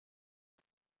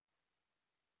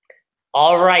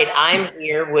All right, I'm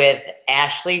here with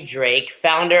Ashley Drake,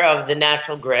 founder of The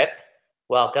Natural Grip.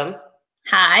 Welcome.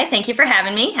 Hi, thank you for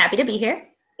having me. Happy to be here.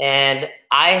 And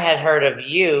I had heard of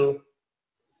you,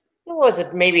 what was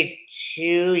it, maybe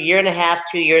 2.5 years,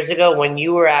 2 years ago when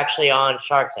you were actually on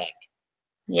Shark Tank.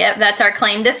 Yep, that's our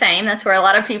claim to fame. That's where a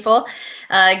lot of people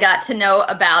got to know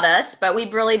about us. But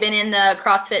we've really been in the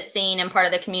CrossFit scene and part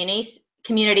of the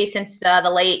community since the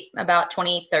late about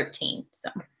 2013. So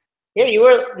Yeah, you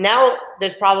were, now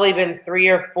there's probably been 3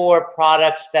 or 4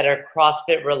 products that are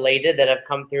CrossFit related that have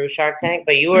come through Shark Tank,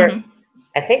 but you were, mhm.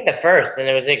 I think, the first, and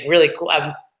it was like really cool.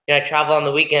 I travel on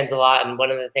the weekends a lot, and one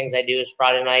of the things I do is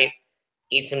Friday night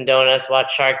eat some donuts,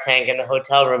 watch Shark Tank in the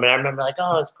hotel room, and I remember like,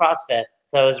 oh, it's CrossFit.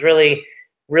 So it was really,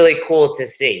 really cool to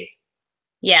see.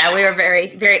 Yeah, we were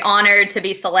very, very honored to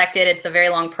be selected. It's a very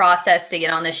long process to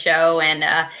get on the show, and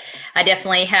I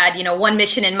definitely had, one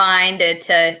mission in mind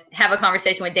to have a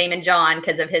conversation with Damon John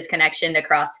because of his connection to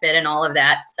CrossFit and all of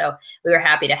that. So we were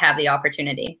happy to have the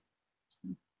opportunity.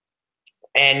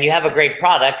 And you have a great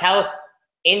product.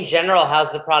 In general,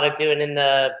 how's the product doing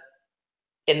I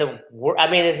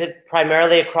mean, is it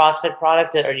primarily a CrossFit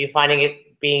product, or are you finding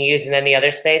it being used in any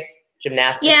other space,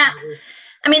 gymnastics? Yeah,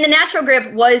 I mean, the natural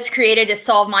grip was created to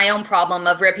solve my own problem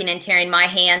of ripping and tearing my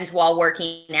hands while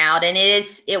working out. And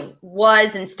it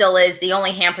was and still is the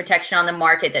only hand protection on the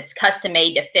market that's custom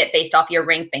made to fit based off your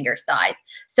ring finger size.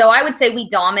 So I would say we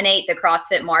dominate the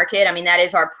CrossFit market. I mean, that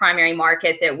is our primary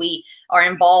market that we are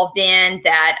involved in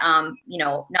that,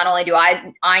 not only do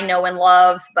I know and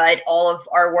love, but all of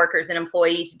our workers and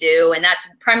employees do. And that's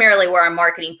primarily where our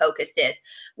marketing focus is.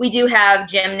 We do have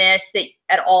gymnasts that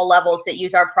at all levels that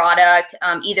use our product,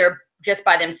 either just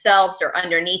by themselves or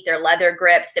underneath their leather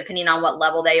grips, depending on what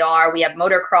level they are. We have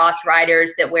motocross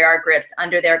riders that wear our grips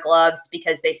under their gloves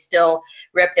because they still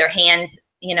rip their hands.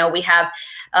 We have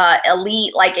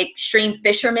elite, like extreme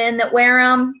fishermen that wear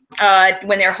them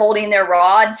when they're holding their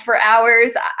rods for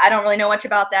hours. I don't really know much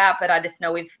about that, but I just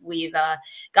know we've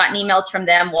gotten emails from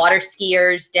them. Water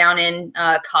skiers down in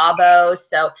Cabo.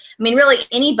 So I mean, really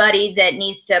anybody that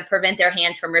needs to prevent their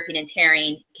hands from ripping and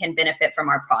tearing can benefit from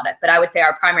our product. But I would say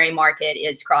our primary market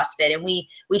is CrossFit, and we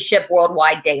ship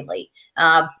worldwide daily.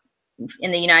 In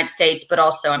the United States, but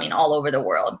also, I mean, all over the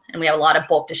world. And we have a lot of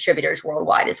bulk distributors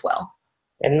worldwide as well.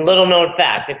 And little known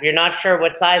fact, if you're not sure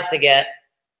what size to get,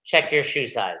 check your shoe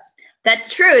size.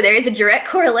 That's true. There is a direct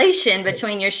correlation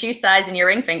between your shoe size and your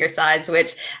ring finger size,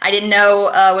 which I didn't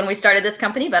know when we started this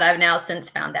company, but I've now since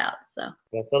found out. So,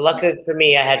 yeah, so luckily for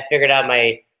me, I had figured out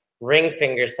my ring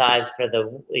finger size for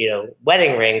the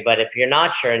wedding ring. But if you're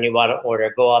not sure and you want to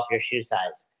order, go off your shoe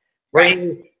size.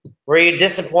 right. Were you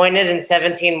disappointed in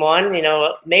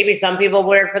 17.1? Maybe some people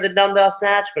wear it for the dumbbell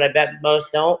snatch, but I bet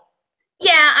most don't.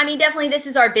 Yeah, I mean, definitely this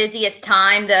is our busiest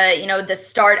time, the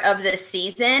start of the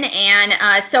season.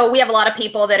 And so we have a lot of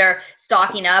people that are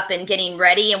stocking up and getting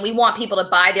ready, and we want people to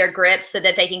buy their grips so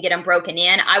that they can get them broken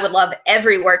in. I would love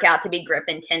every workout to be grip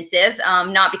intensive,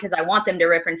 not because I want them to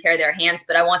rip and tear their hands,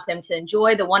 but I want them to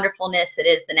enjoy the wonderfulness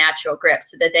that is the natural grip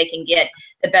so that they can get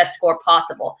the best score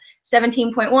possible.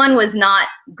 17.1 was not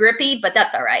grippy, but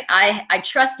that's all right. I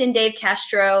trust in Dave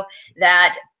Castro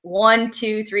that 1,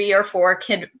 2, 3, or 4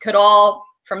 could all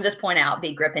from this point out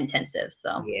be grip intensive.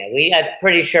 So yeah, I'm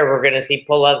pretty sure we're going to see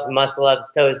pull-ups,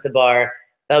 muscle-ups, toes to bar.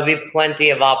 There'll be plenty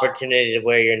of opportunity to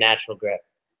wear your natural grip.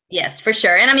 Yes, for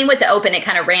sure. And I mean, with the open, it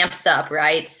kind of ramps up,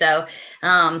 right? So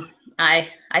I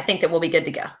think that we'll be good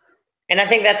to go. And I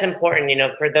think that's important,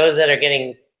 for those that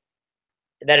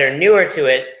are newer to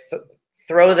it,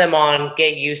 throw them on,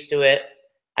 get used to it.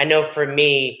 I know for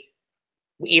me,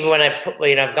 even when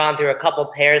I've gone through a couple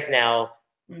pairs now,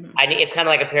 it's kind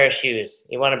of like a pair of shoes.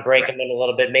 You want to break them in a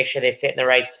little bit, make sure they fit in the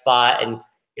right spot, and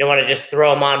you don't want to just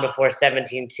throw them on before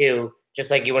 17.2, just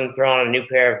like you wouldn't throw on a new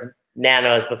pair of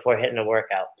Nanos before hitting a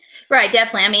workout. Right,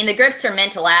 definitely. I mean, the grips are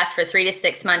meant to last for 3 to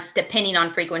 6 months, depending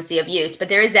on frequency of use. But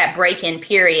there is that break-in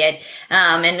period,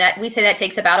 and we say that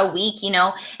takes about a week.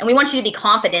 And we want you to be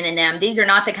confident in them. These are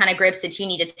not the kind of grips that you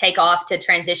need to take off to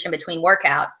transition between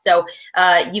workouts. So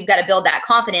you've got to build that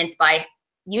confidence by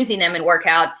using them in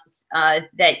workouts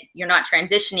that you're not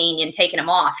transitioning and taking them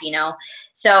off.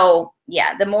 So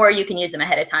yeah, the more you can use them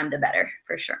ahead of time, the better,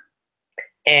 for sure.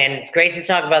 And it's great to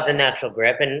talk about the natural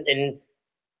grip, and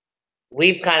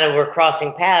we've were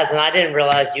crossing paths, and I didn't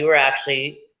realize you were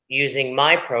actually using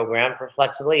my program for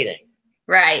flexible eating.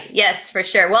 Right. Yes, for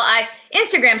sure. Well, I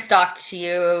Instagram stalked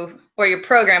you or your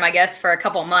program, I guess, for a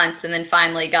couple months, and then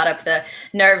finally got up the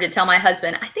nerve to tell my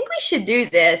husband, I think we should do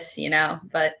this,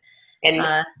 but.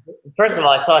 And first of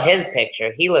all, I saw his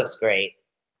picture. He looks great.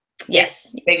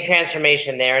 Yes. Big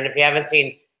transformation there. And if you haven't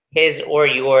seen his or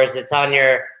yours. It's on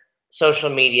your social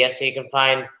media, so you can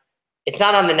find. It's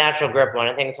not on the Natural Grip one.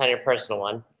 I think it's on your personal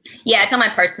one. Yeah, it's on my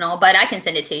personal, but I can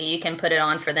send it to you. You can put it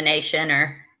on for the nation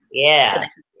or. Yeah.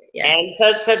 And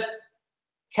so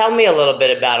tell me a little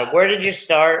bit about it. Where did you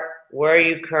start? Where are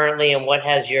you currently, and what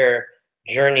has your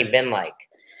journey been like?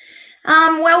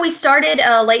 Well, we started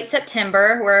late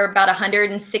September. We're about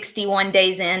 161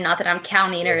 days in. Not that I'm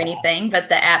counting or anything, but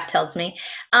the app tells me.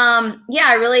 Yeah,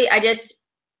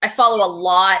 I follow a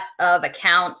lot of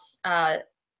accounts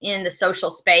in the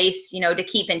social space, to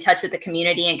keep in touch with the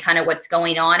community and kind of what's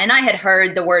going on. And I had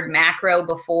heard the word macro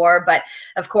before, but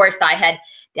of course I had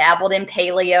dabbled in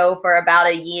paleo for about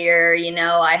a year.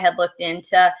 I had looked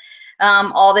into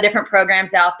all the different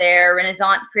programs out there,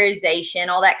 Renaissance periodization,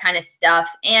 all that kind of stuff.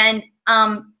 And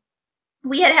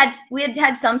we had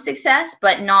had some success,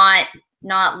 but not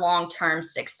long-term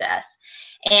success.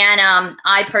 And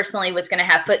I personally was going to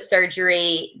have foot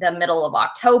surgery the middle of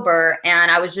October, and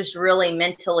I was just really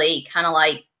mentally kind of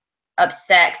like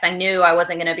upset because I knew I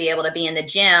wasn't going to be able to be in the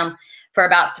gym for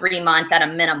about 3 months at a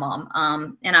minimum.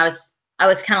 And I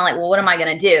was kind of like, well, what am I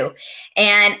going to do?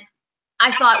 And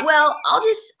I thought, well,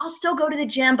 I'll still go to the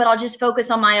gym, but I'll just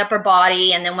focus on my upper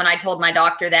body. And then when I told my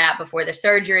doctor that before the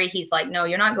surgery, he's like, no,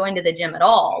 you're not going to the gym at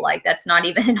all. Like, that's not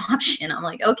even an option. I'm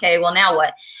like, okay, well, now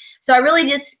what? So I really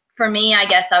just, for me, I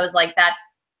guess I was like,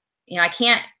 I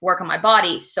can't work on my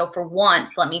body. So for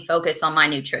once, let me focus on my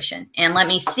nutrition and let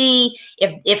me see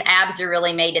if abs are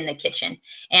really made in the kitchen.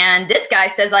 And this guy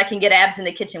says I can get abs in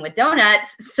the kitchen with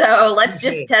donuts. So let's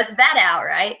just test that out.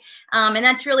 Right. And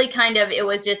that's really kind of, it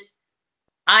was just,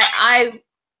 I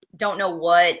don't know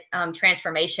what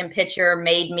transformation picture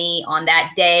made me on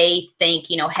that day think,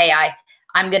 hey,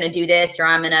 I'm going to do this, or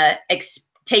I'm going to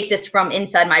take this from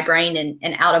inside my brain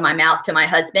and out of my mouth to my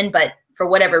husband. But for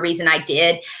whatever reason I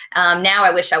did. Now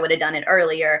I wish I would have done it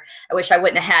earlier. I wish I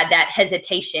wouldn't have had that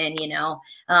hesitation,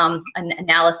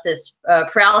 analysis,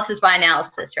 paralysis by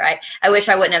analysis, right? I wish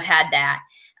I wouldn't have had that.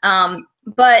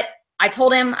 But I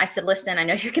told him, I said, listen, I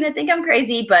know you're going to think I'm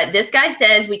crazy, but this guy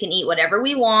says we can eat whatever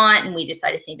we want. And we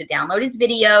decided to need to download his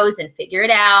videos and figure it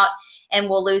out, and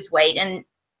we'll lose weight. And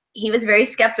he was very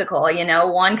skeptical,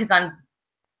 one, because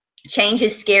change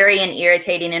is scary and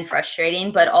irritating and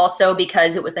frustrating, but also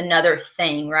because it was another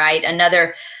thing, right?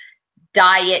 Another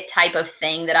diet type of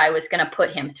thing that I was going to put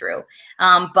him through.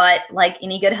 But like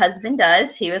any good husband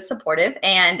does, he was supportive,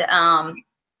 and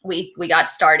we got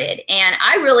started. And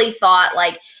I really thought,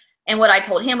 and what I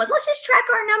told him was, let's just track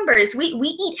our numbers. We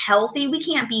eat healthy. We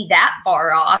can't be that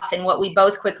far off. And what we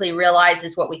both quickly realized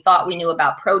is what we thought we knew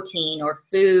about protein or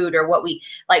food, or what we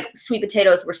like, sweet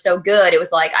potatoes were so good. It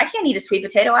was like, I can't eat a sweet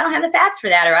potato. I don't have the fats for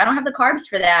that, or I don't have the carbs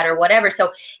for that, or whatever.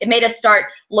 So it made us start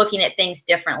looking at things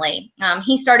differently.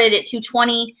 He started at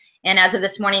 220, and as of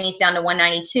this morning, he's down to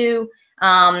 192.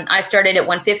 I started at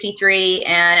 153,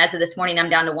 and as of this morning, I'm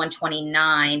down to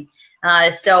 129.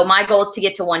 So my goal is to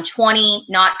get to 120,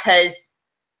 not because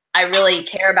I really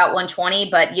care about 120,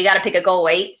 but you got to pick a goal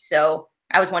weight. So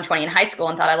I was 120 in high school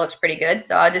and thought I looked pretty good,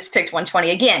 so I just picked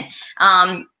 120 again.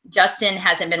 Justin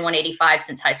hasn't been 185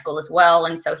 since high school as well,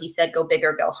 and so he said go big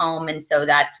or go home, and so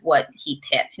that's what he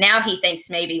picked. Now he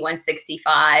thinks maybe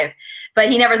 165, but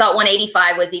he never thought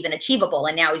 185 was even achievable,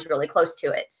 and now he's really close to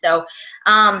it. So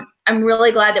I'm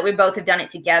really glad that we both have done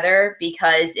it together,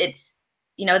 because it's,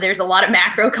 there's a lot of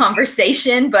macro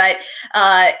conversation, but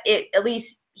at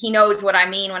least he knows what I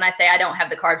mean when I say I don't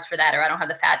have the carbs for that, or I don't have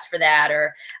the fats for that,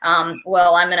 or,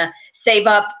 well, I'm going to save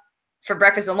up for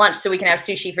breakfast and lunch so we can have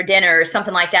sushi for dinner, or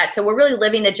something like that. So we're really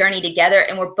living the journey together,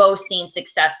 and we're both seeing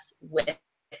success with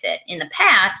it. In the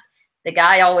past, the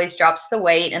guy always drops the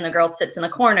weight and the girl sits in the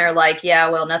corner like, yeah,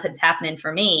 well, nothing's happening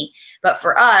for me. But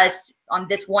for us, on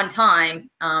this one time,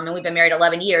 and we've been married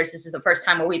 11 years, this is the first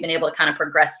time where we've been able to kind of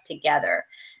progress together.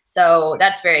 So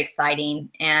that's very exciting,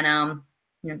 and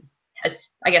has,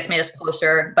 I guess, made us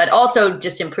closer, but also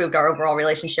just improved our overall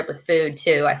relationship with food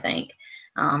too, I think,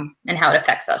 and how it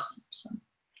affects us. So.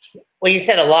 Well, you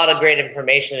said a lot of great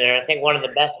information there. I think one of the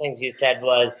best things you said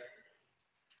was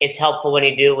it's helpful when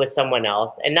you do it with someone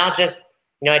else, and not just,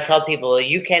 I tell people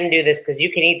you can do this because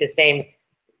you can eat the same.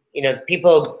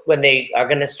 People, when they are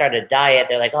going to start a diet,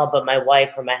 they're like, oh, but my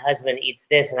wife or my husband eats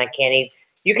this and I can't eat.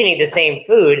 You can eat the same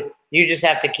food. You just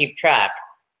have to keep track.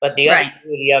 But the other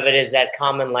beauty of it is that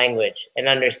common language and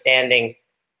understanding.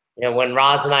 When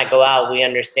Roz and I go out, we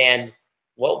understand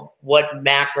what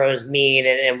macros mean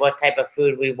and what type of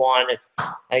food we want.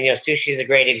 Sushi is a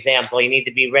great example. You need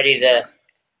to be ready to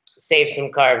save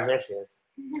some carbs. There she is.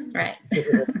 Right.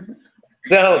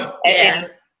 So, yeah.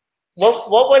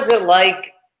 What was it like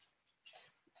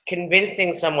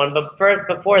convincing someone, but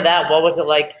before that, what was it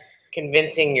like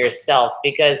convincing yourself?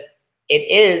 Because it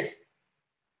is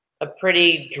a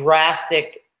pretty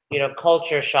drastic,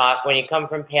 culture shock when you come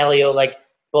from paleo, like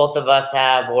both of us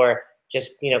have, or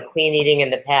just, clean eating in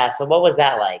the past. So what was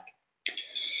that like?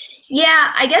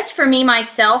 Yeah, I guess for me,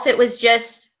 myself, it was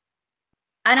just,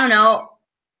 I don't know.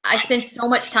 I spend so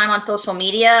much time on social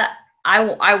media.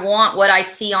 I want what I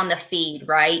see on the feed,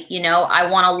 right? I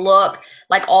want to look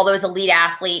like all those elite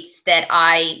athletes that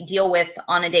I deal with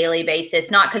on a daily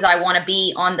basis. Not because I want to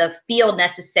be on the field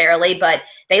necessarily, but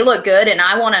they look good, and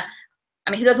I want to. I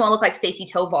mean, who doesn't want to look like Stacy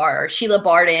Tovar or Sheila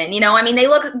Barden? I mean, they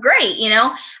look great.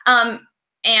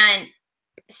 And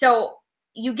so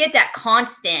you get that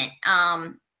constant,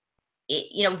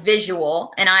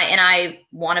 visual, and I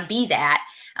want to be that.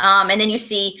 And then you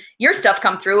see your stuff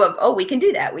come through of, oh, we can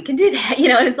do that. We can do that.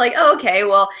 And it's like, oh, okay,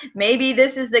 well, maybe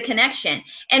this is the connection.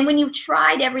 And when you've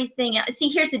tried everything, see,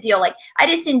 here's the deal. Like, I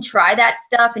just didn't try that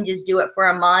stuff and just do it for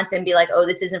a month and be like, oh,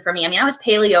 this isn't for me. I mean, I was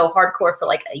paleo hardcore for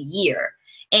like a year.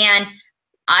 And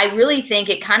I really think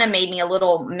it kind of made me a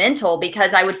little mental,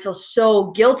 because I would feel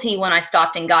so guilty when I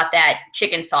stopped and got that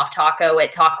chicken soft taco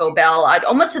at Taco Bell.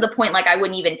 Almost to the point like I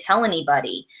wouldn't even tell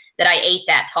anybody that I ate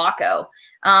that taco.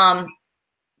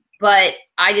 But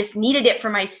I just needed it for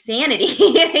my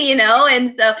sanity,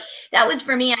 and so that was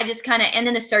for me. I just kind of, and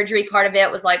then the surgery part of it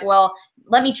was like, well,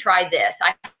 let me try this.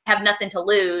 I have nothing to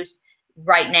lose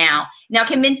right now. Now,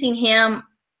 convincing him,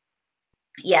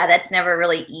 yeah, that's never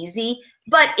really easy,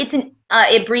 but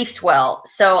it briefs well.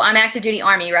 So I'm active duty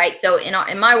Army, right? So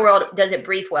in my world, does it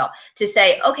brief well to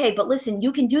say, okay, but listen,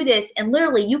 you can do this, and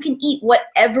literally you can eat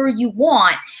whatever you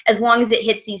want as long as it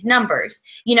hits these numbers.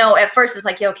 At first it's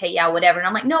like, okay, yeah, whatever. And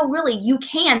I'm like, no, really, you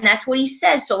can. That's what he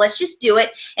says. So let's just do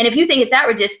it. And if you think it's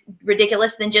that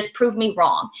ridiculous, then just prove me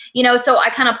wrong. So I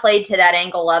kind of played to that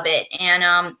angle of it,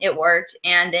 and it worked.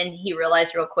 And then he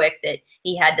realized real quick that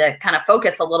he had to kind of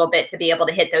focus a little bit to be able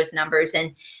to hit those numbers.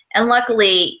 And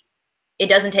luckily, it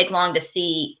doesn't take long to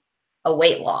see a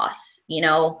weight loss. We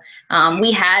were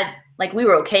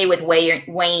okay with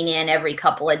weighing in every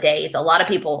couple of days. A lot of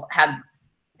people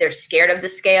they're scared of the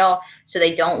scale, so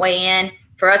they don't weigh in.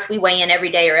 For us, we weigh in every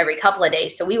day or every couple of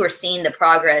days. So we were seeing the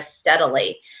progress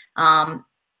steadily. And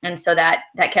so that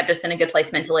kept us in a good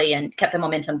place mentally and kept the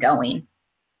momentum going.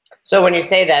 So when you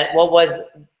say that,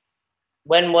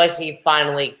 when was he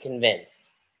finally convinced?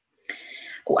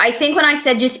 I think when I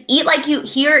said, just eat like you,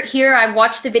 here, I've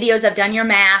watched the videos, I've done your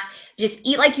math, just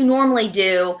eat like you normally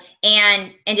do,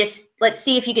 and just let's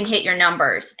see if you can hit your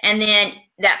numbers. And then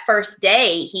that first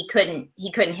day, he couldn't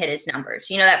hit his numbers.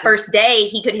 That first day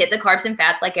he could hit the carbs and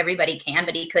fats like everybody can,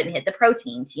 but he couldn't hit the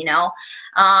proteins, and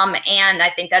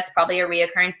I think that's probably a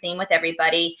reoccurring theme with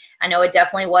everybody. I know it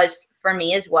definitely was for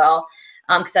me as well.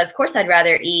 Because of course I'd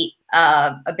rather eat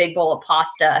a big bowl of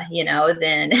pasta,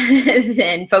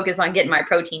 than focus on getting my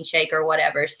protein shake or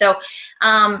whatever. So,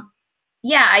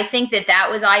 yeah, I think that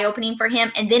was eye-opening for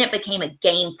him. And then it became a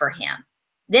game for him.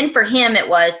 Then for him, it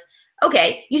was,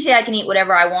 okay, you say I can eat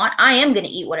whatever I want. I am going to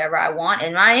eat whatever I want,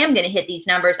 and I am going to hit these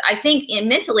numbers. I think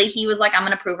mentally he was like, I'm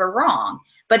going to prove her wrong.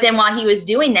 But then while he was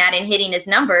doing that and hitting his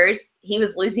numbers, he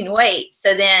was losing weight.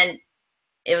 So then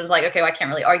it was like, okay, well, I can't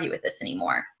really argue with this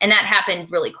anymore. And that happened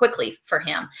really quickly for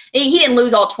him. He didn't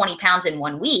lose all 20 pounds in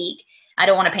 1 week. I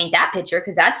don't want to paint that picture,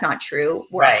 because that's not true.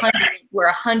 We're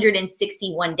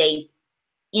 161 days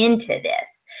into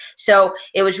this. So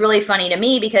it was really funny to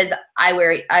me, because I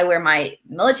wear my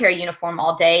military uniform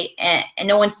all day, and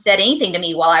no one said anything to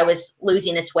me while I was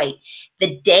losing this weight.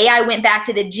 The day I went back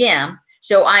to the gym,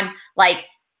 so I'm like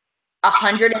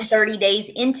 130 days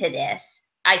into this,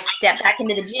 I stepped back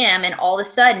into the gym, and all of a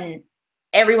sudden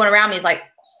everyone around me is like,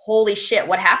 holy shit,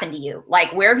 what happened to you?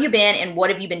 Like, where have you been and what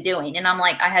have you been doing? And I'm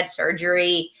like, I had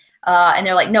surgery. And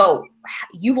they're like, no,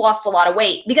 you've lost a lot of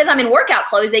weight. Because I'm in workout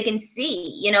clothes, they can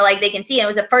see, they can see. It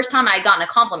was the first time I had gotten a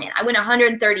compliment. I went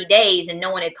 130 days and no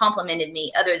one had complimented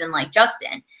me other than like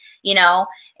Justin,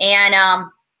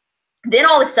 and then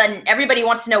all of a sudden everybody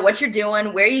wants to know what you're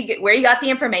doing, where you got the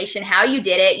information, how you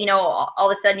did it. All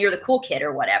of a sudden you're the cool kid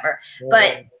or whatever. Yeah.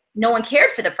 But no one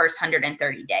cared for the first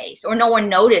 130 days, or no one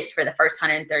noticed for the first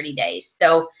 130 days.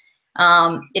 So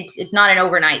it's not an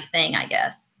overnight thing, I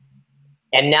guess.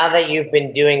 And now that you've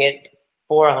been doing it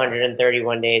for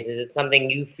 131 days, is it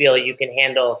something you feel you can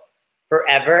handle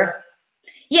forever?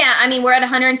 Yeah, I mean, we're at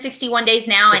 161 days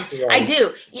now, and I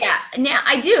do. Yeah, now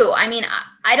I do. I mean,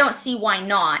 I don't see why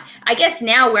not. I guess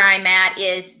now where I'm at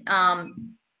is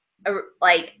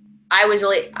like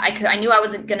I knew I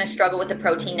wasn't going to struggle with the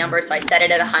protein number, so I set it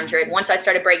at 100. Once I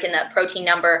started breaking the protein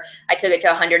number, I took it to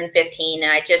 115,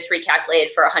 and I just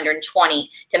recalculated for 120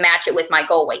 to match it with my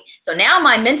goal weight. So now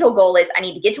my mental goal is I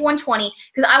need to get to 120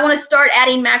 because I want to start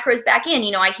adding macros back in.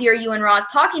 You know, I hear you and Roz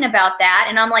talking about that,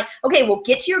 and I'm like, okay, well,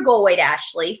 get to your goal weight,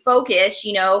 Ashley. Focus,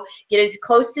 you know, get as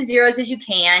close to zeros as you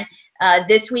can.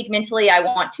 This week mentally, I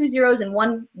want 2 zeros and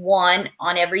 1 1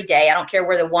 on every day. I don't care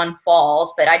where the 1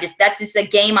 falls, but that's just a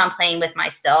game I'm playing with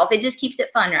myself. It just keeps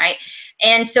it fun, right?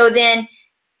 And so then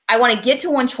I want to get to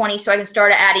 120 so I can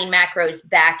start adding macros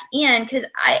back in, because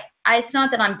it's not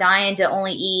that I'm dying to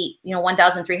only eat, you know,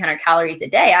 1,300 calories a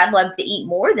day. I'd love to eat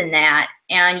more than that,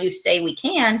 and you say we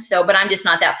can. So, but I'm just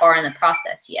not that far in the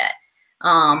process yet.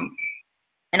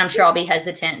 And I'm sure I'll be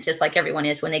hesitant, just like everyone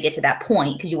is when they get to that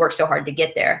point, because you work so hard to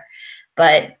get there.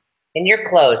 But and you're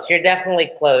close. You're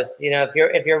definitely close. You know,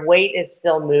 if your weight is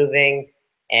still moving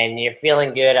and you're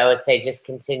feeling good, I would say just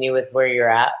continue with where you're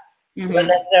at. You don't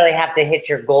necessarily have to hit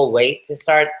your goal weight to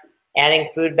start adding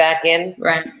food back in.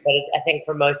 Right. But I think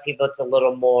for most people, it's a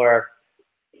little more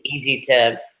easy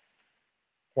to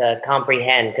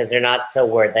comprehend because they're not so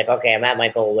worried. Like, okay, I'm at my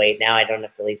goal weight now. I don't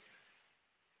have to at least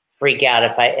freak out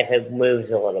if it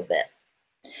moves a little bit.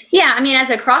 Yeah, I mean, as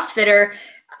a CrossFitter,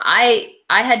 I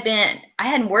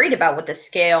hadn't worried about what the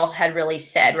scale had really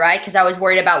said, right? Because I was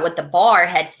worried about what the bar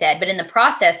had said. But in the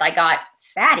process, I got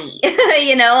fatty.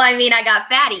 You know, I mean, I got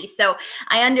fatty. So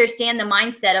I understand the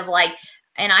mindset of like,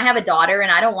 and I have a daughter,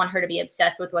 and I don't want her to be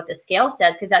obsessed with what the scale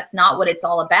says, because that's not what it's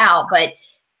all about. But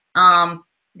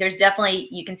there's definitely,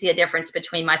 you can see a difference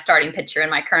between my starting picture and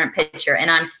my current picture,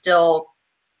 and I'm still,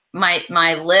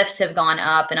 my lifts have gone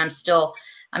up, and I'm still,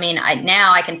 I mean,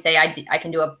 now I can say I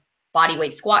can do a body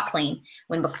weight squat clean,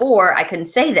 when before I couldn't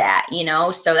say that, you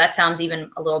know. So that sounds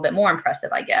even a little bit more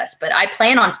impressive, I guess. But I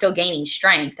plan on still gaining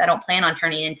strength. I don't plan on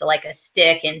turning into like a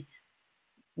stick and,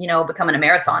 you know, becoming a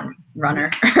marathon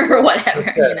runner or whatever.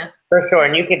 For sure. You know, for sure.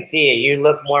 And you can see it. You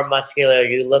look more muscular.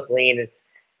 You look lean.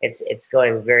 It's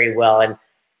going very well. And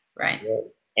right.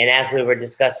 And as we were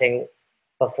discussing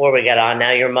before we got on,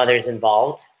 now your mother's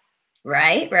involved.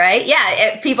 Right.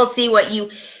 Yeah. People see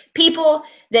people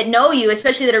that know you,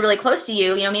 especially that are really close to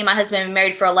you. You know, me and my husband have been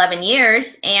married for 11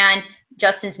 years, and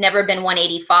Justin's never been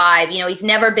 185. You know, he's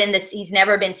never been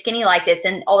skinny like this.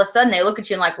 And all of a sudden they look at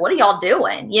you and like, what are y'all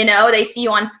doing? You know, they see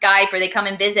you on Skype or they come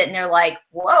and visit and they're like,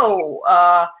 whoa,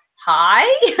 hi,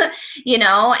 you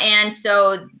know? And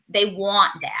so they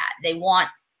want that. They want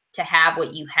to have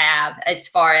what you have, as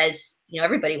far as, you know,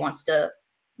 everybody wants to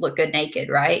look good naked.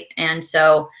 Right. And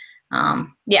so,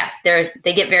 yeah, they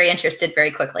get very interested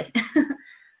very quickly.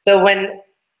 So when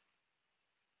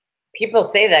people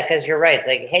say that, because you're right, it's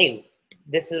like, hey,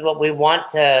 this is what we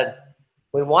want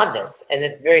this. And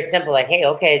it's very simple, like, hey,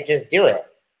 okay, just do it.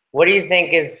 What do you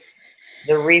think is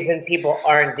the reason people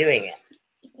aren't doing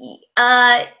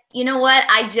it? You know what?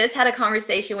 I just had a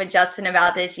conversation with Justin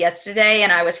about this yesterday,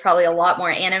 and I was probably a lot more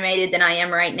animated than I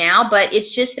am right now, but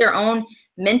it's just their own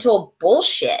mental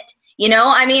bullshit. You know,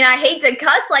 I mean, I hate to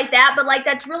cuss like that, but like,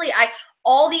 that's really,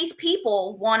 all these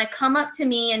people want to come up to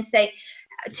me and say,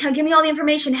 give me all the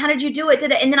information. How did you do it?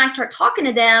 And then I start talking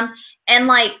to them. And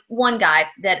like one guy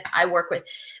that I work with,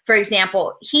 for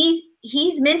example, he's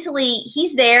mentally,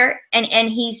 he's there and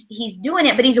he's doing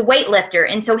it, but he's a weightlifter.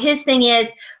 And so his thing is,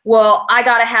 well, I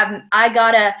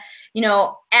gotta, you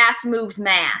know, ass moves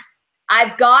mass.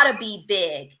 I've got to be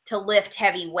big to lift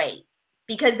heavy weight,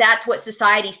 because that's what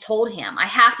society's told him. I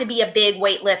have to be a big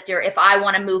weightlifter if I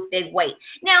want to move big weight.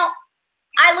 Now,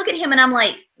 I look at him and I'm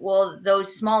like, well,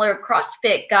 those smaller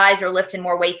CrossFit guys are lifting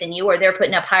more weight than you, or they're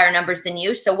putting up higher numbers than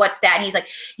you. So what's that? And he's like,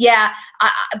 yeah,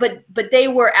 but they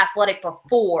were athletic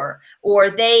before, or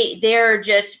they're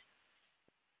just,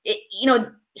 you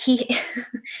know,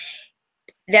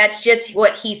 that's just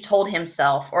what he's told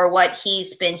himself, or what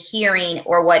he's been hearing,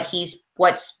 or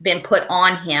what's been put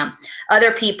on him.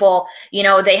 Other people, you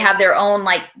know, they have their own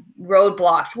like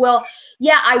roadblocks. Well,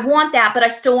 yeah, I want that, but I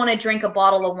still want to drink a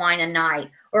bottle of wine a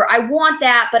night. Or I want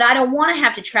that, but I don't want to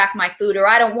have to track my food, or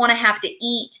I don't want to have to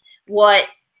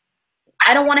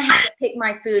I don't want to have to pick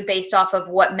my food based off of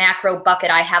what macro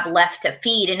bucket I have left to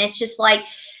feed. And it's just like,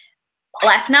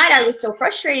 last night I was so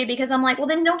frustrated because I'm like, well,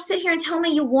 then don't sit here and tell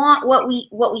me you want what we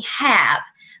have.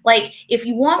 Like, if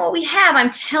you want what we have, I'm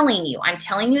telling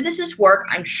you this is work.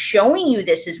 I'm showing you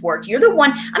this is work. You're the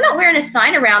one. I'm not wearing a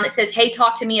sign around that says, hey,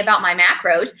 talk to me about my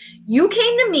macros. You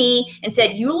came to me and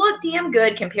said, you look damn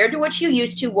good compared to what you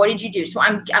used to. What did you do? So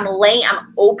I'm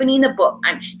opening the book.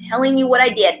 I'm telling you what I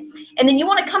did. And then you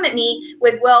want to come at me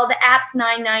with, well, the app's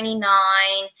 $9.99.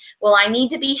 Well, I need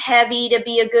to be heavy to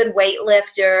be a good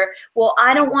weightlifter. Well,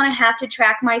 I don't want to have to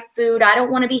track my food. I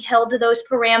don't want to be held to those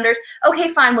parameters. Okay,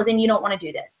 fine. Well, then you don't want to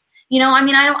do this. You know, I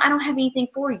mean, I don't have anything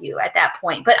for you at that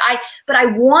point. But I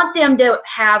want them to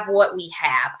have what we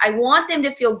have. I want them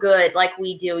to feel good like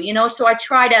we do, you know. So I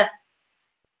try to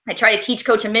teach,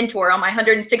 coach, and mentor on my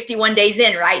 161 days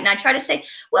in, right? And I try to say,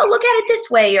 well, look at it this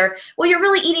way, or, well, you're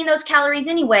really eating those calories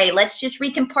anyway. Let's just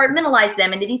recompartmentalize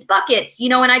them into these buckets, you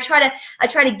know. And I try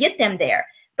to get them there.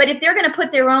 But if they're going to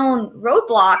put their own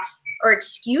roadblocks or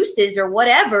excuses or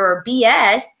whatever or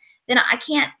BS, then I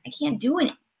can't do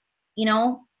it, you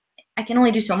know. I can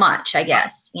only do so much, I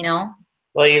guess, you know.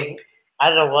 Well, I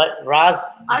don't know what, Roz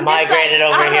migrated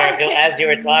over here as you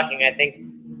were talking. I think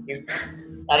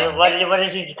I don't know, what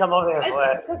did you come over here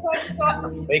for?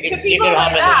 You can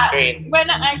hop in the screen. When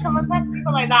I come across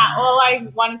people like that, all I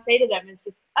want to say to them is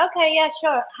just, okay, yeah,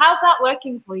 sure. How's that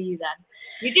working for you then?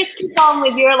 You just keep on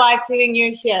with your life doing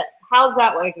your shit. How's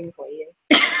that working for you?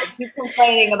 Like, keep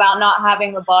complaining about not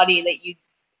having the body that you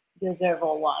deserve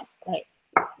or want. Like,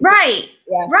 right,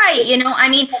 yeah. Right. You know, I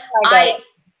mean,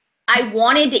 I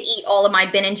wanted to eat all of my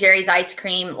Ben & Jerry's ice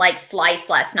cream like slice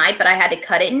last night, but I had to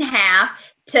cut it in half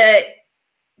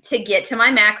to get to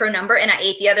my macro number, and I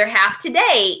ate the other half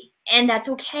today, and that's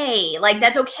okay. Like,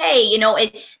 that's okay. You know,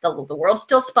 the world's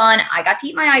still spun. I got to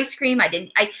eat my ice cream.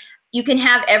 You can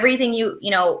have everything you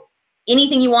know,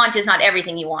 anything you want, just not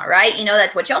everything you want, right? You know,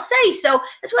 that's what y'all say. So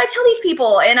that's what I tell these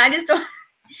people, and I just don't.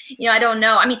 You know, I don't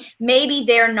know. I mean, maybe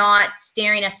they're not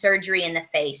staring a surgery in the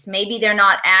face. Maybe they're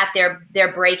not at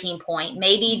their breaking point.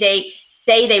 Maybe they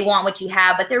say they want what you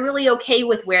have, but they're really okay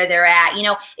with where they're at. You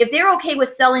know, if they're okay with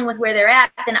selling with where they're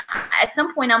at, then at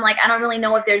some point I'm like, I don't really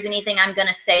know if there's anything I'm going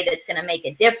to say that's going to make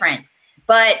a difference.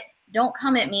 But don't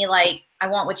come at me like, I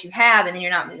want what you have, and then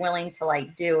you're not willing to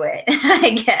like do it,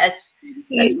 I guess.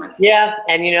 Yeah.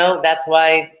 And you know, that's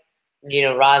why, you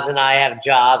know, Roz and I have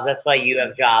jobs. That's why you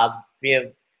have jobs. You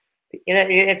know,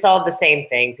 it's all the same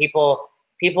thing. People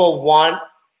want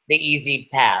the easy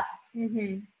path.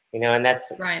 mm-hmm. You know, and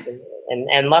that's right.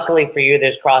 And luckily for you,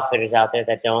 there's CrossFitters out there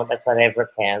that don't. That's why they have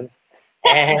ripped hands.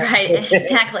 And, right,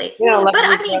 exactly. You know, but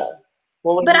I mean,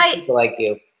 people like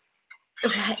you.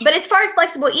 Okay. But as far as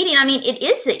flexible eating, I mean, it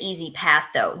is the easy path,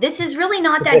 though. This is really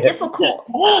not that difficult.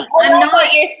 I know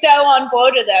that you're so on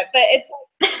board with it, but it's.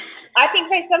 I think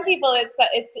for some people, it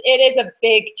is a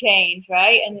big change,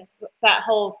 right? And it's that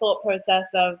whole thought process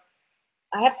of,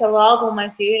 I have to log all my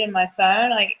food in my phone.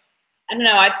 Like, I don't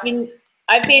know. I've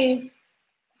been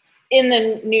in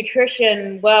the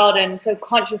nutrition world and so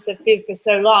conscious of food for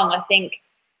so long. I think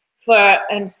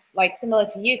and like similar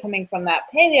to you coming from that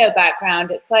paleo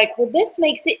background, it's like, well, this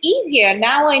makes it easier.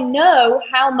 Now I know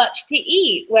how much to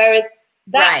eat. Whereas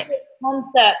that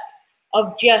concept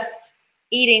of just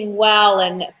eating well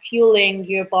and fueling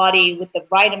your body with the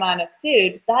right amount of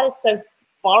food, that is so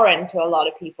foreign to a lot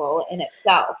of people in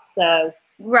itself. So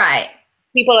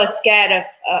people are scared of,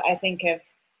 I think, of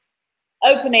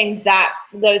opening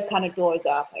those kind of doors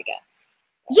up, I guess.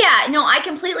 Yeah, no, I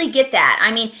completely get that.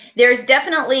 I mean, there's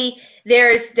definitely,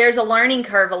 there's a learning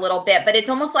curve a little bit, but it's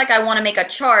almost like I want to make a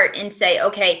chart and say,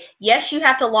 okay, yes, you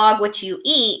have to log what you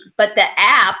eat, but the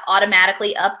app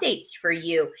automatically updates for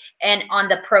you. And on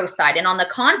the pro side, and on the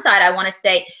con side, I want to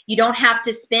say you don't have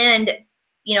to spend,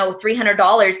 you know,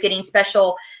 $300 getting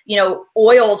special, you know,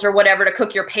 oils or whatever to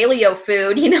cook your paleo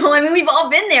food. You know, I mean, we've all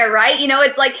been there, right? You know,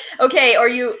 it's like, okay,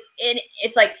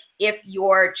 it's like, if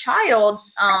your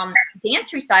child's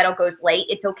dance recital goes late,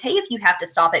 it's okay if you have to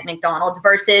stop at McDonald's,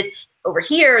 versus over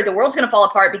here, the world's going to fall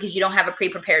apart because you don't have a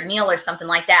pre-prepared meal or something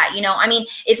like that. You know, I mean,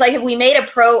 it's like if we made a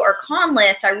pro or con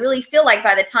list, I really feel like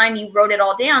by the time you wrote it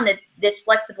all down, that this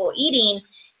flexible eating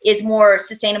is more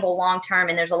sustainable long-term,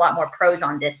 and there's a lot more pros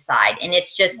on this side. And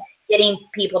it's just getting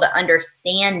people to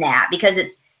understand that, because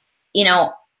it's, you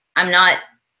know, I'm not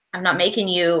making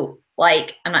you,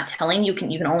 like, I'm not telling you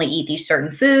you can only eat these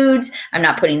certain foods. I'm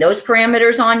not putting those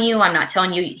parameters on you. I'm not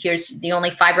telling you here's the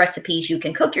only 5 recipes you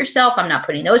can cook yourself. I'm not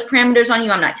putting those parameters on you.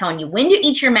 I'm not telling you when to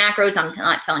eat your macros. I'm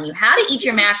not telling you how to eat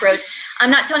your macros. I'm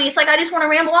not telling you, it's like, I just want to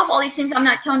ramble off all these things I'm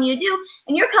not telling you to do,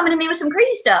 and you're coming to me with some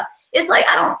crazy stuff. It's like,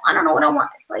 I don't know what I want.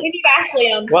 It's like, you need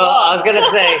Ashley on. Well, I was gonna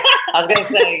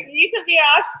say you could be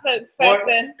our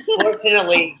spokesperson.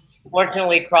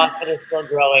 Fortunately, CrossFit is still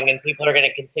growing, and people are going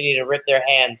to continue to rip their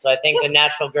hands. So I think the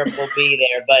natural grip will be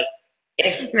there. But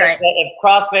if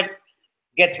CrossFit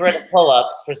gets rid of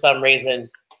pull-ups for some reason,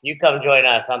 you come join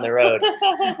us on the road.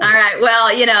 All right.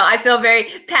 Well, you know, I feel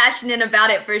very passionate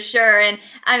about it for sure. And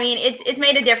I mean, it's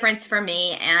made a difference for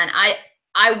me. And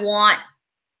I want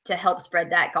to help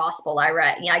spread that gospel.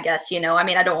 I guess, you know, I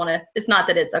mean, I don't want to, it's not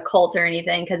that it's a cult or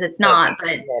anything, because it's not,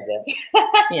 but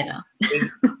you know.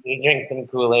 You drink some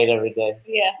Kool-Aid every day.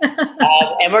 Yeah.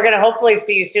 And we're going to hopefully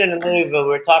see you soon in Louisville.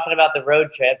 We're talking about the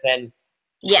road trip, and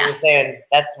Yeah. we're saying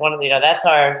that's one of, you know, that's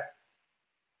our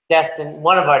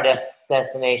one of our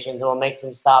destinations. We'll make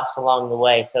some stops along the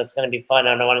way, so it's going to be fun.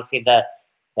 And I want to see the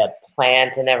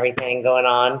plant and everything going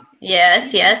on.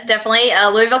 Yes, definitely.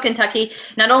 Louisville, Kentucky.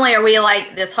 Not only are we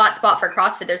like this hot spot for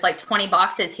CrossFit, there's like 20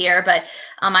 boxes here, but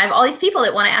I have all these people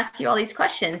that want to ask you all these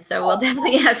questions. So we'll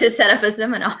definitely have to set up a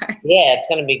seminar. Yeah, it's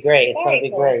going to be great. It's going to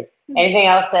be great. Anything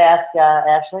else to ask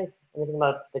Ashley? Anything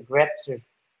about the grips or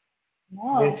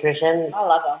nutrition? I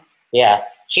love them. Yeah,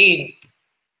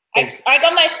 I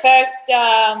got my first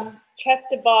chest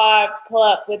to bar pull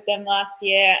up with them last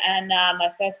year, and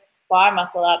my first bar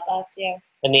muscle up last year.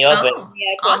 In the open. Oh,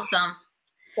 Yeah, awesome.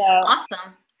 So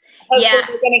Awesome. hopefully Yeah.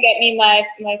 they're gonna get me my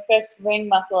first ring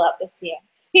muscle up this year.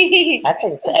 I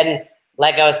think so. And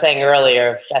like I was saying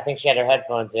earlier, I think she had her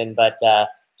headphones in, but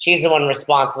she's the one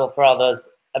responsible for all those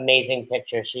amazing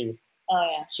pictures. Oh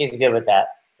yeah. She's good with that.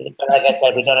 But like I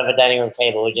said, we don't have a dining room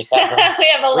table. We just have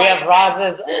we have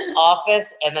Roz's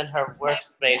office and then her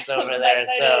workspace over there.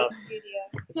 So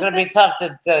it's going to be tough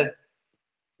to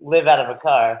live out of a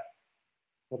car.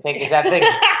 We'll take these out things.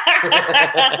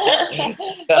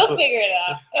 We'll figure it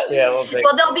out. Yeah, we'll figure.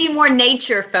 Well, there'll be more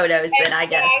nature photos then, I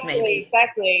guess, maybe.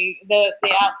 Exactly. The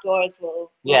outdoors will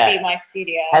be my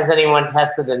studio. Has anyone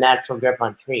tested the natural grip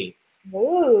on trees?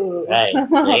 Ooh. Right.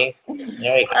 See?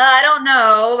 There you go. I don't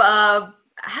know.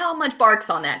 How much bark's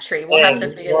on that tree? We'll have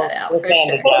to figure that out. We'll for sand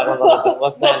sure. it down a little bit.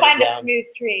 We'll find a smooth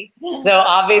tree. So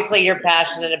obviously you're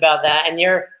passionate about that, and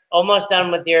you're almost done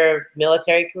with your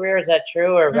military career. Is that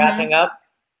true, or wrapping up?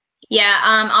 Yeah,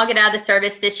 I'll get out of the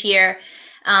service this year.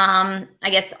 I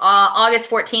guess August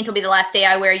 14th will be the last day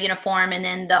I wear a uniform, and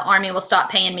then the Army will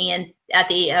stop paying me at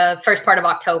the first part of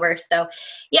October. So,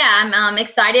 yeah, I'm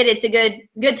excited. It's a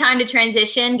good time to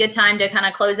transition, good time to kind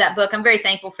of close that book. I'm very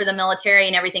thankful for the military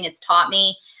and everything it's taught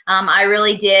me. I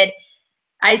really did.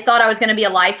 I thought I was going to be a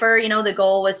lifer. You know, the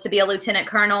goal was to be a lieutenant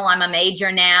colonel. I'm a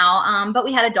major now, but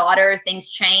we had a daughter. Things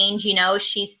change. You know,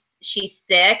 she's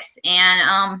 6,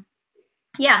 and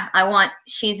yeah,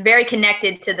 she's very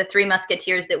connected to the Three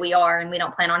Musketeers that we are, and we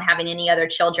don't plan on having any other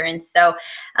children. So,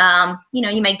 you know,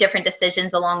 you make different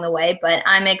decisions along the way, but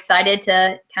I'm excited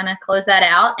to kind of close that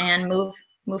out and move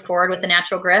forward with the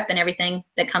natural grip and everything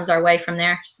that comes our way from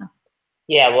there. So.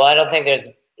 Yeah, well, I don't think there's,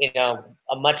 you know,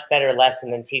 a much better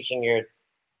lesson than teaching your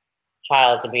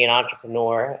child to be an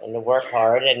entrepreneur and to work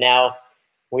hard. And now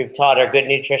we've taught her good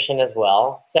nutrition as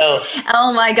well. So,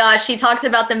 oh my gosh, she talks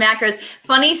about the macros.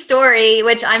 Funny story,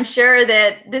 which I'm sure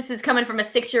that this is coming from a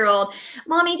 6-year-old.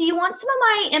 Mommy, do you want some of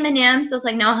my M&Ms? I was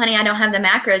like, no, honey, I don't have the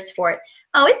macros for it.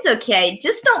 Oh, it's okay.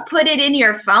 Just don't put it in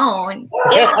your phone.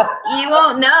 You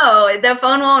won't know. The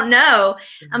phone won't know.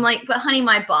 I'm like, but honey,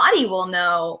 my body will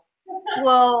know.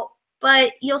 Well,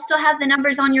 but you'll still have the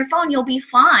numbers on your phone. You'll be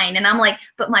fine. And I'm like,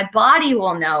 but my body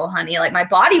will know, honey. Like, my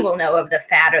body will know of the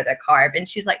fat or the carb. And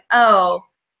she's like, oh,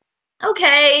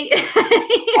 okay.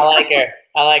 I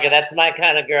like her. That's my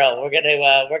kind of girl. We're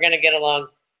gonna get along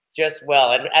just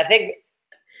well. And I think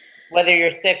whether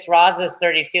you're 6, Roz is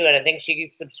 32, and I think she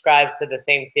subscribes to the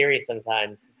same theory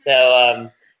sometimes. So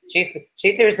she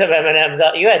threw some M&Ms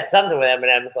out. You had something with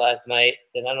M&Ms last night,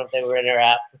 and I don't know if they were in her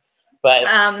app. But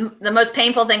the most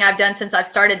painful thing I've done since I've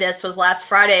started this was last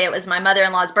Friday. It was my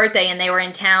mother-in-law's birthday, and they were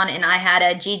in town, and I had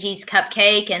a Gigi's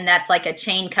Cupcake, and that's like a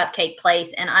chain cupcake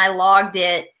place, and I logged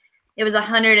it. It was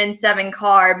 107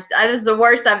 carbs. It was the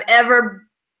worst I've ever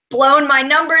blown my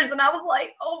numbers, and I was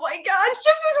like, oh my gosh, just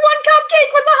this one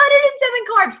cupcake with 107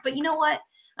 carbs. But you know what?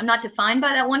 I'm not defined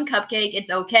by that one cupcake.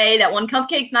 It's okay. That one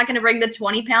cupcake's not going to bring the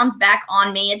 20 pounds back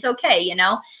on me. It's okay, you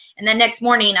know? And then next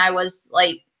morning I was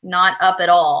like, not up at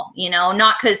all, you know,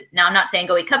 not because now I'm not saying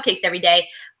go eat cupcakes every day,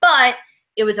 but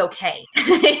it was okay.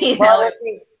 Well,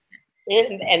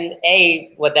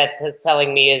 what that's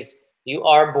telling me is you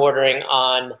are bordering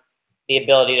on the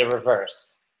ability to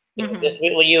reverse. Mm-hmm. Just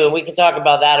with you, and we can talk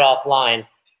about that offline.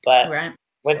 But right.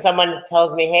 When someone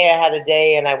tells me, hey, I had a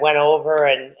day and I went over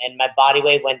and my body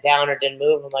weight went down or didn't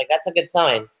move, I'm like, that's a good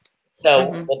sign.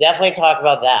 So we'll definitely talk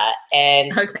about that.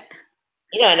 And okay.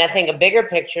 You know, and I think a bigger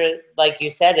picture, like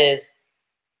you said, is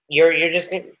you're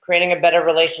just creating a better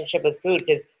relationship with food,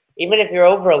 because even if you're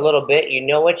over a little bit, you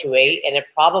know what you ate, and it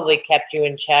probably kept you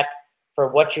in check for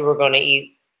what you were going to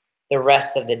eat the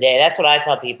rest of the day. That's what I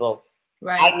tell people.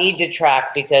 Right. I need to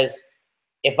track, because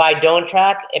if I don't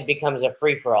track, it becomes a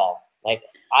free-for-all. Like,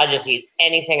 I'll just eat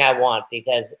anything I want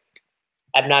because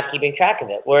I'm not keeping track of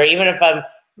it. Where even if I'm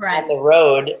Right. on the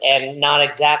road and not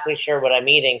exactly sure what I'm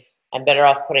eating, I'm better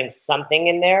off putting something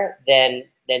in there than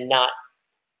not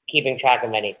keeping track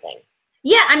of anything.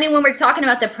 Yeah, I mean, when we're talking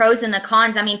about the pros and the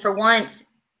cons, I mean, for once,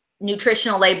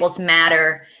 nutritional labels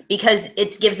matter because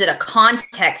it gives it a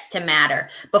context to matter.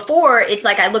 Before, it's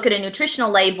like I look at a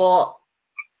nutritional label,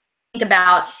 think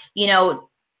about, you know,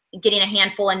 getting a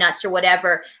handful of nuts or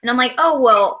whatever, and I'm like, oh,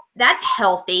 well, that's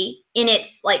healthy in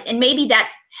its like, and maybe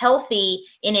that's healthy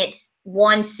in its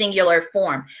one singular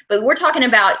form. But we're talking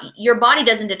about your body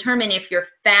doesn't determine if you're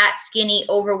fat, skinny,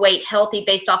 overweight, healthy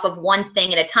based off of one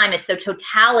thing at a time. It's the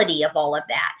totality of all of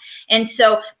that. And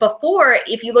so before,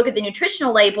 if you look at the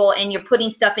nutritional label and you're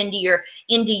putting stuff into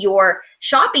your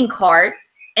shopping cart,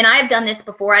 and I've done this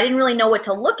before, I didn't really know what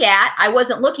to look at. I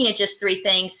wasn't looking at just three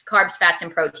things, carbs, fats,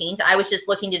 and proteins. I was just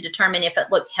looking to determine if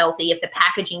it looked healthy, if the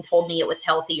packaging told me it was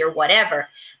healthy or whatever.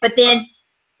 But then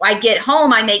I get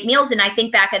home, I make meals, and I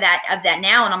think back of that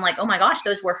now, and I'm like, oh my gosh,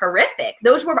 those were horrific.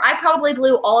 I probably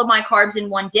blew all of my carbs in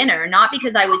one dinner, not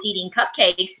because I was eating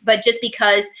cupcakes, but just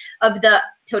because of the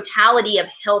totality of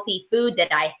healthy food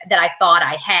that I thought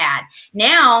I had.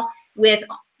 Now,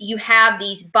 you have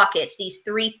these buckets, these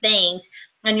three things,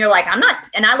 and you're like, I'm not,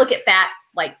 and I look at fats,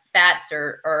 like fats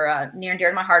are near and dear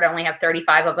to my heart. I only have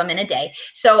 35 of them in a day.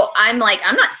 So I'm like,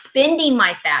 I'm not spending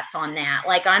my fats on that.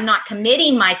 Like, I'm not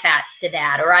committing my fats to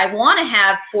that. Or I want to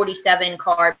have 47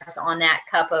 carbs on that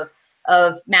cup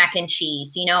of mac and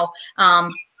cheese, you know?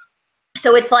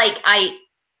 So it's like,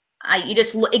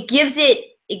 it gives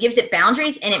it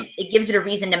boundaries, and it gives it a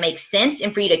reason to make sense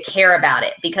and for you to care about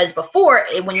it. Because before,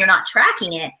 when you're not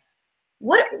tracking it,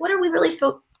 what are we really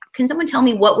supposed, can someone tell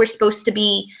me what we're supposed to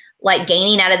be like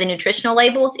gaining out of the nutritional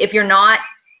labels if you're not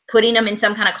putting them in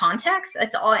some kind of context?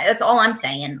 That's all I'm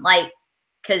saying. Like,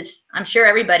 because I'm sure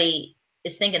everybody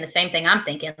is thinking the same thing I'm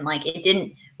thinking. Like, it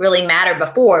didn't really matter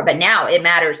before, but now it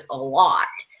matters a lot.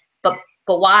 But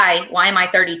why am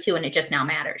I 32 and it just now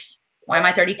matters? Why am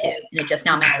I 32 and it just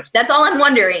now matters? That's all I'm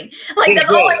wondering. Like, that's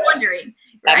all I'm wondering.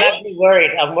 Right? I'm actually worried.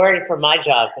 I'm worried for my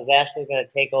job because Ashley's going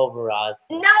to take over, Roz.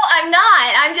 No, I'm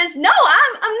not. I'm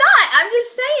not. I'm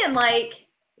just saying, like.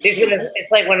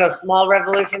 It's like when a small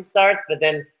revolution starts, but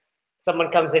then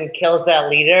someone comes in, kills that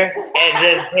leader, and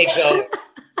then takes over.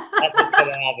 That's what's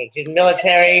going to happen. She's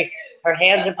military. Her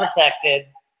hands are protected.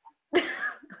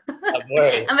 I'm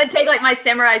worried. I'm going to take, like, my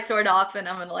samurai sword off, and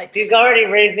I'm going to, like. She's already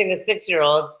raising a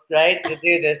 6-year-old, right, to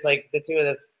do this, like the two of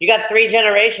them. You got 3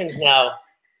 generations now.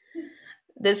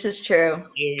 This is true.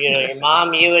 You know, your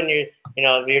mom, you, and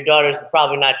your daughter's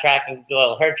probably not tracking.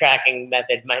 Well, her tracking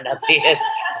method might not be as.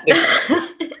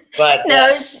 But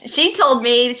no, she told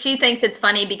me she thinks it's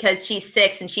funny because she's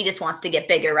 6 and she just wants to get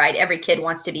bigger, right? Every kid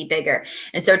wants to be bigger,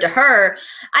 and so to her,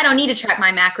 I don't need to track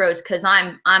my macros because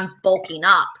I'm bulking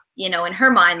up. You know, in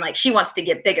her mind, like, she wants to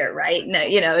get bigger, right? No,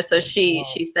 you know, so she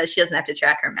says she doesn't have to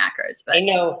track her macros. But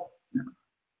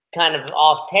kind of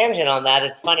off tangent on that.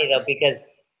 It's funny though, because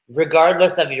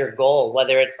regardless of your goal,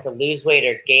 whether it's to lose weight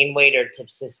or gain weight or to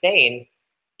sustain,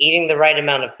 eating the right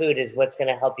amount of food is what's going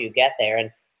to help you get there.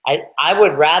 And I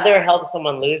would rather help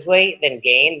someone lose weight than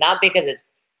gain, not because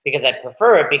I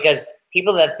prefer it, because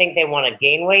people that think they want to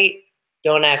gain weight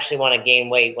don't actually want to gain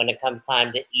weight when it comes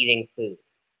time to eating food.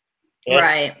 You know?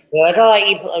 Right. They're like, oh, I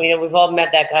eat. I mean, we've all met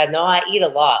that guy. No, I eat a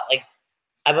lot. Like,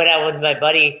 I went out with my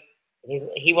buddy.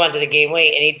 He wanted to gain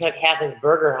weight, and he took half his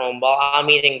burger home while I'm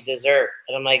eating dessert.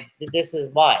 And I'm like, this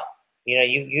is why. You know,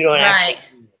 you don't actually.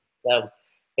 So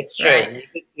it's true. Right.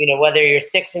 You know, whether you're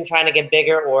 6 and trying to get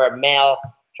bigger or a male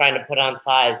trying to put on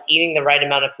size, eating the right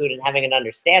amount of food and having an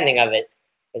understanding of it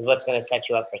is what's going to set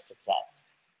you up for success.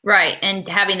 Right. And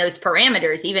having those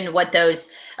parameters, even what those,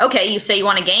 okay, you say you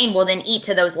want to gain, well, then eat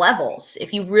to those levels.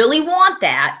 If you really want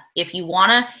that, if you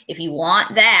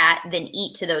want that, then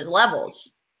eat to those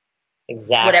levels.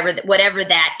 Exactly. Whatever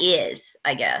that is,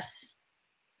 I guess.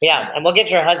 Yeah. And we'll get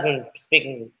your husband,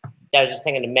 I was just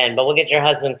thinking to men, but we'll get your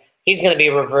husband. He's going to be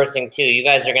reversing too. You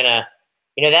guys are going to,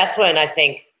 that's when I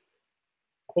think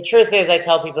the truth is I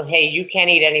tell people, hey, you can't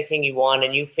eat anything you want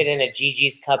and you fit in a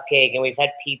Gigi's cupcake, and we've had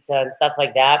pizza and stuff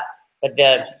like that. But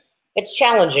it's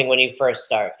challenging when you first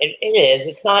start. It is.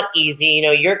 It's not easy.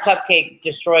 Your cupcake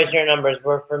destroys your numbers,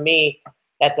 where for me,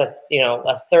 that's a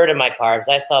third of my carbs.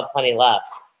 I still have plenty left.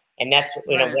 And that's,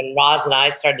 Right. When Roz and I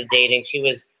started dating, she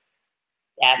was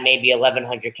at maybe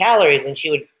 1,100 calories, and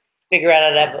she would figure out how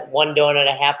to have one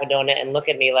donut, a half a donut, and look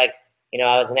at me like,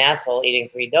 I was an asshole eating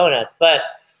 3 donuts. But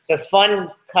the fun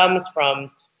comes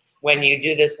from when you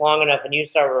do this long enough and you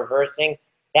start reversing.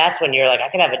 That's when you're like, I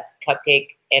could have a cupcake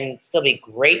and still be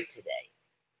great today.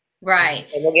 Right.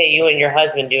 And we'll get you and your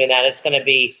husband doing that. It's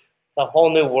a whole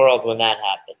new world when that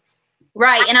happens.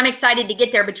 Right, and I'm excited to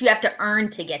get there, but you have to earn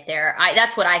to get there.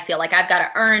 That's what I feel like. I've got to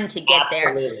earn to get there.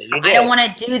 Absolutely, you I do. don't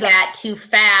want to do that too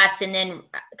fast, and then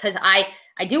because I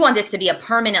do want this to be a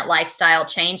permanent lifestyle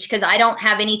change because I don't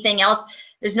have anything else.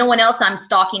 There's no one else I'm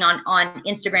stalking on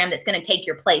Instagram that's going to take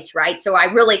your place, right? So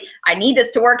I need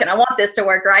this to work, and I want this to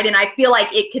work, right? And I feel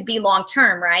like it could be long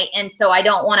term, right? And so I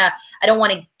don't want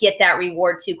to get that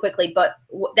reward too quickly. But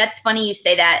that's funny you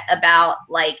say that about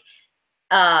like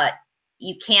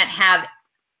you can't have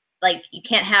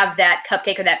that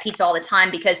cupcake or that pizza all the time,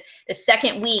 because the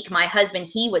second week, my husband,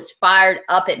 he was fired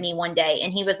up at me one day,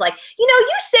 and he was like, you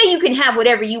say you can have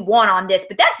whatever you want on this,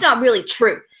 but that's not really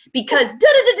true, because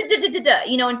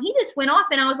and he just went off,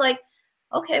 and I was like,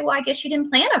 okay, well, I guess you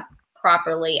didn't plan it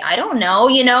properly. I don't know,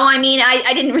 I mean,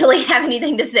 I didn't really have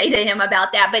anything to say to him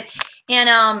about that, but,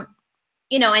 and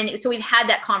so we've had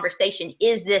that conversation.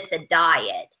 Is this a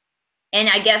diet? And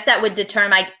I guess that would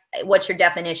determine what your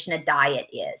definition of diet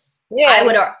is. Yeah. I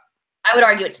would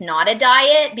argue it's not a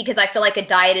diet, because I feel like a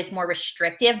diet is more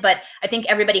restrictive, but I think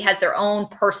everybody has their own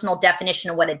personal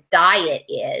definition of what a diet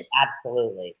is.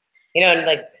 Absolutely.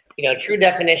 And true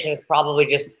definition is probably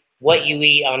just what you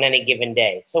eat on any given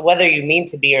day. So whether you mean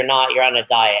to be or not, you're on a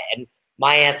diet. And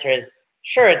my answer is,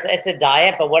 sure, it's a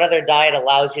diet, but what other diet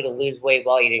allows you to lose weight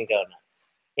while eating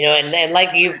donuts? And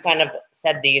like you've kind of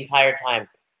said the entire time,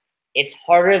 it's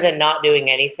harder than not doing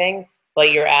anything,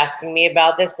 but you're asking me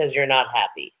about this because you're not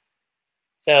happy.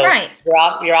 So right. your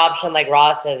option, like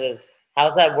Ross says, is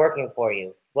how's that working for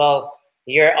you? Well,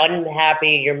 you're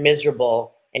unhappy, you're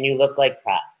miserable, and you look like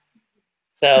crap.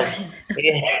 So,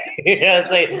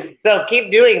 so keep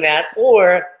doing that,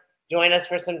 or join us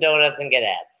for some donuts and get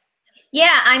abs.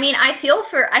 Yeah, I mean, I feel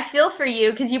for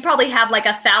you, because you probably have like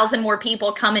 1,000 more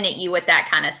people coming at you with that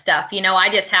kind of stuff. I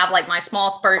just have like my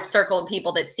small circle of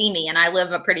people that see me, and I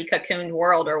live a pretty cocooned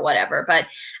world or whatever. But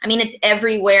I mean, it's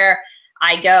everywhere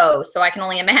I go, so I can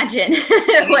only imagine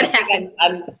what happens.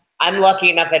 I'm lucky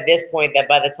enough at this point that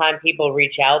by the time people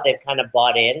reach out, they've kind of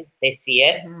bought in. They see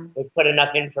it. Mm-hmm. We've put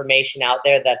enough information out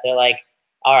there that they're like,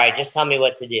 all right, just tell me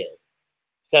what to do.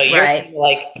 So you're right.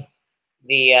 like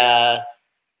the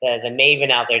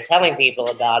maven out there telling people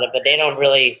about it, but they don't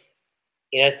really,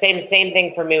 same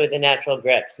thing for me with the natural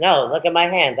grips. No, look at my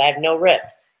hands. I have no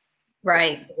rips.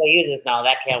 Right. I use this. No,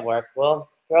 that can't work.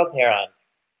 Well, throw a pair on.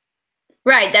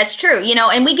 Right, that's true.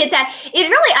 And we get that. It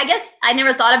really, I guess I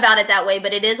never thought about it that way,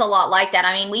 but it is a lot like that.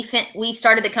 I mean, we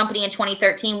started the company in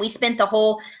 2013. I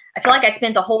feel like I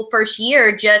spent the whole first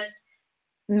year just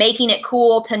making it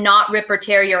cool to not rip or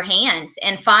tear your hands.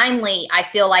 And finally, I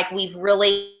feel like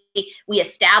we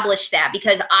established that,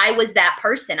 because I was that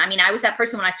person. I mean, I was that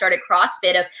person when I started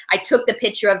CrossFit. I took the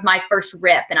picture of my first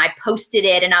rip and I posted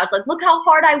it, and I was like, look how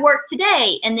hard I worked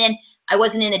today. And then I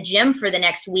wasn't in the gym for the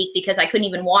next week because I couldn't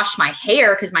even wash my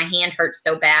hair because my hand hurt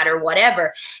so bad or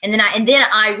whatever. And then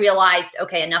I realized,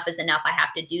 okay, enough is enough. I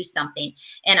have to do something.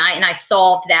 And I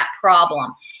solved that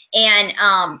problem.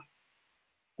 And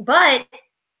but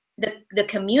the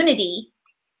community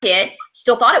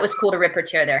still thought it was cool to rip or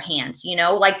tear their hands,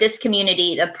 like this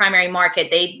community, the primary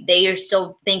market, they are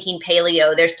still thinking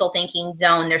paleo, they're still thinking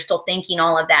zone, they're still thinking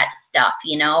all of that stuff,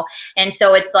 and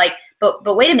so it's like,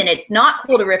 but wait a minute, it's not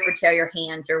cool to rip or tear your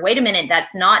hands, or wait a minute,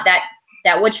 that's not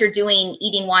that what you're doing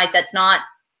eating wise, that's not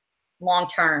long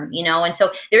term, and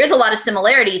so there is a lot of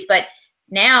similarities. But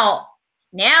now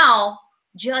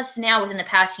just now within the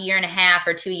past year and a half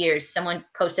or 2 years, someone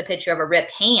posts a picture of a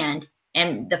ripped hand,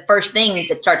 and the first thing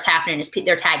that starts happening is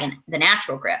they're tagging the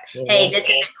natural grip. Mm-hmm. Hey, this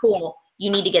isn't cool.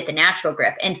 You need to get the natural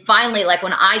grip. And finally, like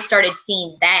when I started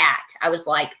seeing that, I was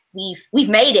like, we've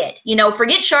made it.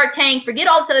 Forget Shark Tank, forget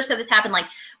all this other stuff that's happened. Like,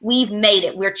 we've made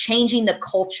it. We're changing the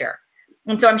culture.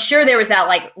 And so I'm sure there was that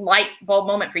like light bulb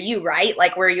moment for you, right?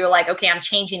 Like where you're like, okay, I'm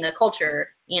changing the culture.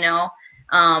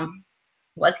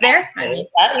 Was there? I mean,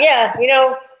 yeah,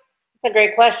 it's a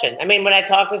great question. I mean, when I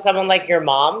talk to someone like your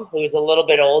mom, who's a little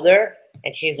bit older,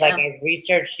 and she's like, I've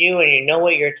researched you and you know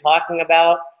what you're talking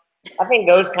about, I think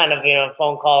those kind of,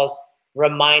 phone calls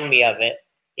remind me of it.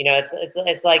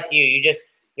 It's like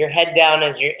your head down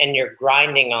and you're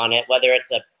grinding on it, whether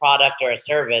it's a product or a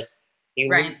service, you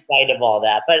lose sight of all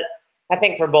that. But I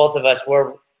think for both of us,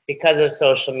 because of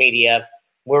social media,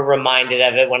 we're reminded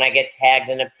of it when I get tagged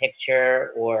in a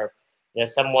picture, or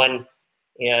someone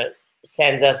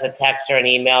sends us a text or an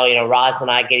email. Roz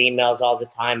and I get emails all the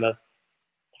time of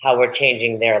how we're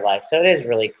changing their life. So it is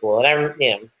really cool.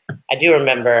 And I do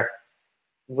remember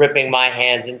ripping my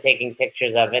hands and taking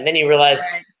pictures of it. And then you realize,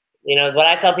 what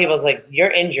I tell people is like, you're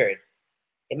injured.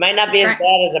 It might not be as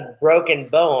bad as a broken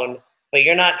bone, but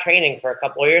you're not training for a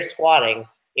couple, or you're squatting,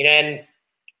 and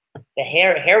the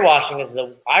hair washing is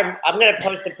I'm gonna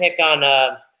post a pic on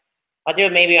I'll do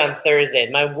it maybe on Thursday.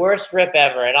 My worst rip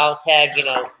ever, and I'll tag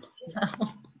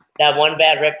that one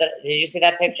bad rip. Did you see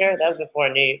that picture? That was before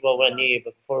I knew you. Well, when I knew you,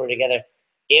 but before we were together,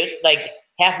 it like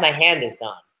half my hand is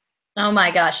gone. Oh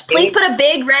my gosh! Please put a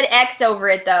big red X over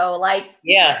it though, like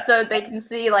so they can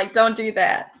see. Like, don't do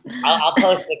that. I'll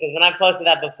post it because when I posted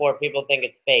that before, people think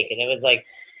it's fake, and it was like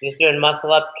just doing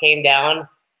muscle ups, came down,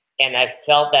 and I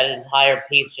felt that entire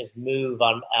piece just move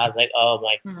on. I was like, oh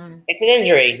my, it's an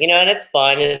injury, and it's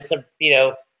fun. And it's a,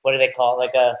 what do they call it?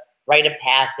 Like a rite of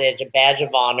passage, a badge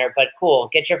of honor, but cool.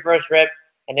 Get your first rip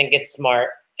and then get smart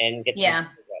and get some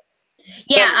reps.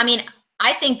 Yeah, I mean,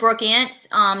 I think Brooke Ant,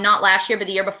 not last year, but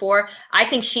the year before, I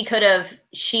think she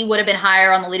would have been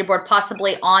higher on the leaderboard,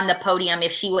 possibly on the podium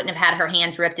if she wouldn't have had her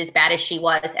hands ripped as bad as she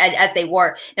was, as they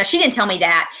were. Now, she didn't tell me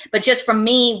that, but just from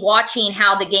me watching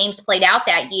how the games played out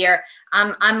that year,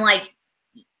 I'm like,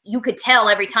 you could tell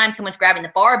every time someone's grabbing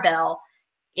the barbell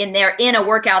and they're in a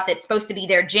workout that's supposed to be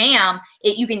their jam,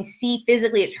 you can see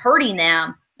physically it's hurting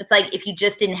them. It's like if you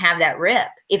just didn't have that rip,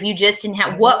 if you just didn't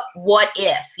have what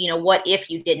if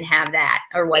you didn't have that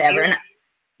or whatever. And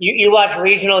you watch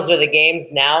regionals or the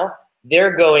games now,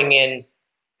 they're going in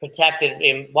protected.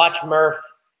 And watch Murph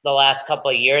the last couple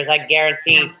of years. I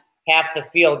guarantee half the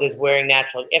field is wearing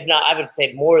natural. If not, I would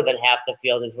say more than half the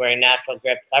field is wearing natural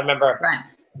grips. I remember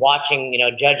watching,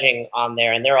 judging on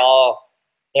there, and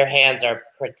their hands are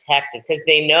protected because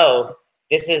they know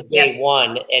this is day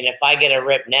one, and if I get a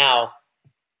rip now,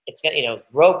 it's got,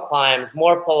 rope climbs,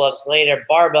 more pull-ups later,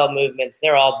 barbell movements,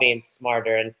 they're all being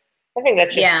smarter. And I think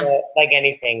that's just like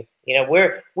anything.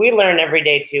 We learn every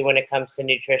day too when it comes to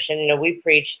nutrition. We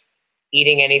preach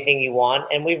eating anything you want,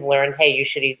 and we've learned, hey, you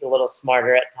should eat a little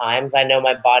smarter at times. I know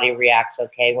my body reacts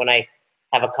okay when I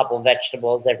have a couple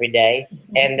vegetables every day.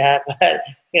 And but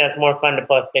it's more fun to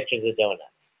post pictures of donuts.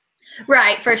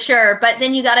 Right, for sure. But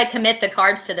then you got to commit the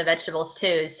carbs to the vegetables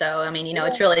too. So, I mean,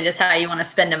 it's really just how you want to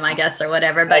spend them, I guess, or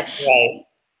whatever. But right.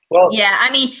 Well, yeah,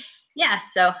 I mean,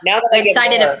 so now that I'm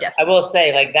excited, I will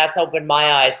say, like, that's opened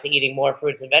my eyes to eating more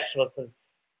fruits and vegetables because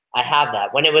I have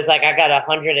that. When it was like I got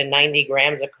 190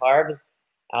 grams of carbs,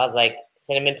 I was like,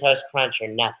 Cinnamon Toast Crunch or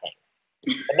nothing.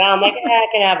 But now I'm like, I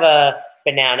can have a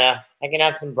banana. I can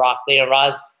have some broccoli.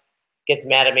 Roz gets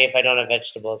mad at me if I don't have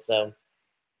vegetables, so.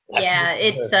 Yeah,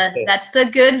 it's that's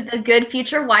the good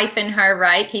future wife in her,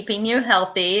 right? Keeping you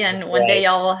healthy, and one day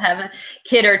y'all will have a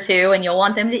kid or two, and you'll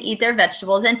want them to eat their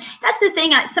vegetables. And that's the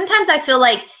thing. Sometimes I feel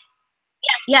like,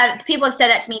 people have said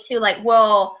that to me too. Like,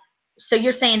 well, so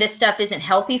you're saying this stuff isn't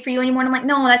healthy for you anymore? And I'm like,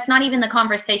 no, that's not even the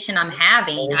conversation I'm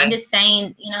having. I'm just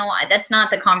saying, that's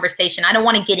not the conversation. I don't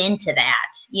want to get into that.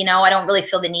 I don't really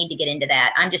feel the need to get into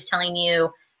that. I'm just telling you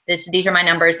these are my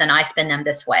numbers, and I spend them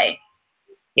this way.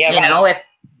 Yeah, if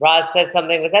Roz said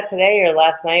something, was that today or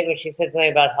last night when she said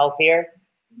something about healthier?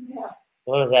 Yeah.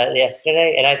 When was that?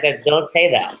 Yesterday? And I said, don't say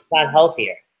that. It's not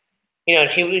healthier.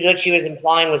 What she was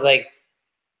implying was like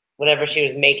whatever she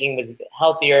was making was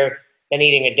healthier than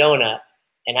eating a donut.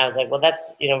 And I was like, well,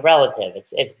 that's, relative.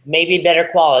 It's maybe better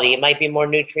quality. It might be more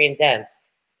nutrient dense,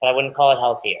 but I wouldn't call it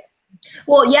healthier.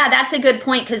 Well, yeah, that's a good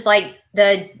point because like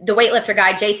the weightlifter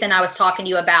guy, Jason, I was talking to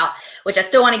you about, which I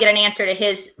still want to get an answer to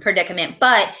his predicament,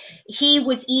 but he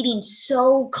was eating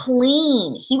so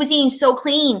clean.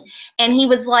 And he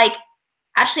was like,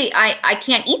 actually, I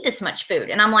can't eat this much food.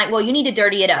 And I'm like, well, you need to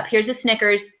dirty it up. Here's a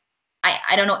Snickers.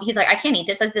 I don't know. He's like, I can't eat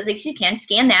this. I was like, you can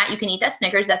scan that. You can eat that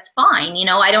Snickers. That's fine.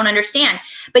 I don't understand.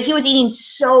 But he was eating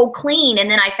so clean. And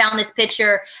then I found this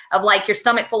picture of like your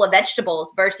stomach full of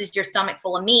vegetables versus your stomach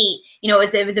full of meat.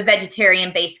 It was a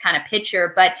vegetarian based kind of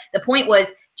picture. But the point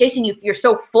was, Jason, you're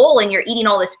so full and you're eating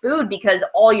all this food because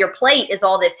all your plate is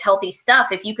all this healthy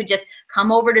stuff. If you could just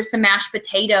come over to some mashed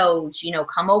potatoes,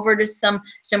 come over to some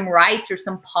rice or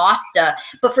some pasta.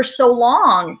 But for so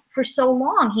long,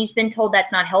 he's been told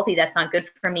that's not healthy, that's not good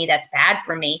for me, that's bad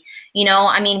for me.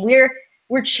 I mean,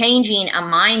 we're changing a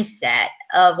mindset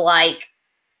of like,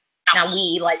 now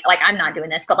I'm not doing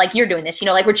this, but like you're doing this,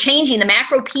 like we're changing the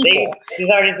macro people. He's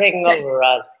already taking over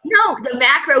us. No, the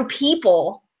macro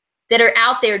people that are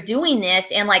out there doing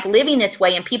this and like living this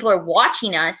way, and people are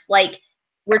watching us, like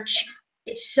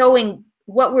it's showing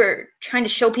what we're trying to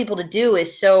show people to do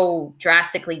is so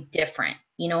drastically different,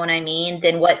 you know what I mean,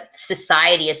 than what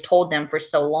society has told them for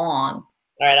so long.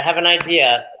 All right, I have an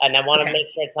idea, and I want to make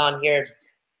sure it's on here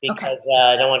because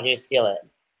I don't want you to steal it.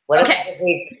 What if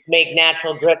we make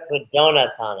natural grips with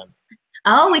donuts on them?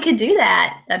 Oh, we could do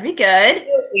that. That'd be good.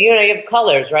 You have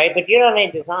colors, right? But you don't have any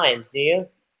designs, do you?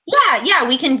 Yeah,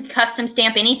 we can custom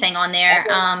stamp anything on there.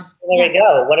 There we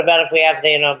go. What about if we have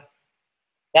the,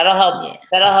 That'll help. Yeah.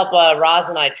 That'll help Roz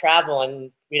and I travel,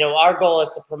 and our goal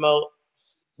is to promote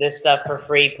this stuff for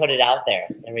free. Put it out there.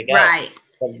 There we go. Right.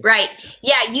 Right.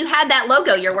 Yeah, you had that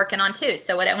logo you're working on too.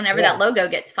 So whenever that logo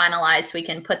gets finalized, we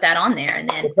can put that on there, and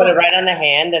then we'll put it right on the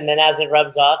hand, and then as it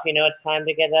rubs off, it's time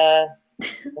to get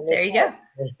there you go.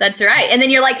 That's right. And then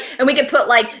you're like, and we could put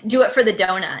like, do it for the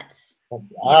donuts.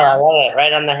 I love it.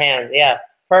 Right on the hand. Yeah.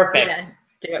 Perfect.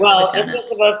 Yeah, well, this was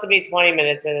supposed to be 20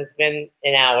 minutes, and it's been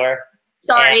an hour.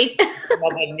 Sorry.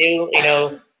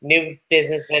 New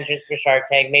business ventures for Shark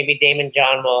Tank. Maybe Damon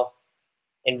John will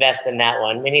invest in that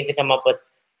one. We need to come up with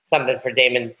something for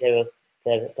Damon to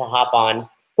hop on.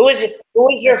 Who is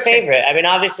your favorite? I mean,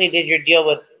 obviously, did your deal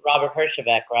with Robert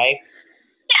Herjavec, right?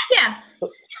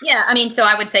 Yeah. I mean, so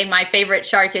I would say my favorite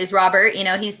shark is Robert.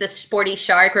 He's the sporty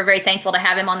shark. We're very thankful to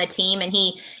have him on the team, and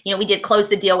he, we did close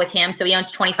the deal with him, so he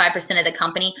owns 25% of the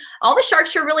company. All the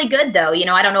sharks are really good, though.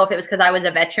 I don't know if it was because I was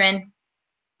a veteran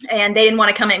and they didn't want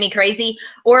to come at me crazy,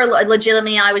 or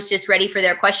legitimately I was just ready for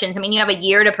their questions. I mean, you have a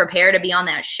year to prepare to be on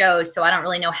that show, so I don't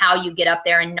really know how you get up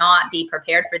there and not be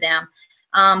prepared for them.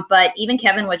 But even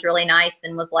Kevin was really nice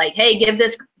and was like, hey,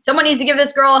 someone needs to give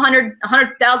this girl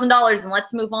 $100,000 and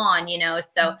let's move on,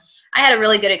 So I had a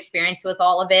really good experience with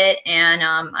all of it, and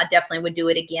I definitely would do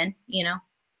it again,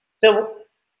 So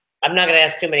I'm not going to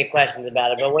ask too many questions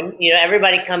about it, but when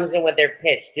everybody comes in with their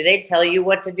pitch, do they tell you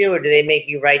what to do, or do they make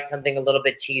you write something a little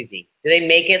bit cheesy? Do they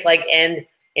make it like end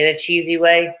in a cheesy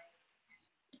way?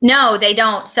 No, they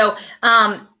don't. So,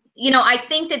 I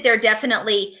think that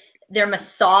they're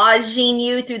massaging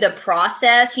you through the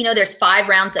process. There's 5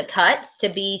 rounds of cuts to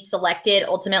be selected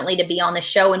ultimately to be on the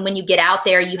show. And when you get out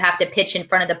there, you have to pitch in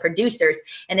front of the producers.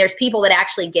 And there's people that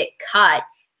actually get cut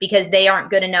because they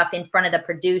aren't good enough in front of the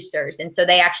producers. And so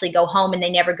they actually go home and they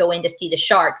never go in to see the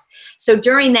sharks. So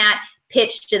during that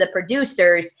pitch to the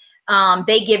producers,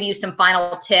 they give you some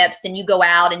final tips, and you go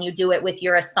out and you do it with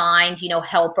your assigned,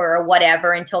 helper or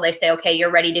whatever until they say, okay,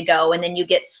 you're ready to go. And then you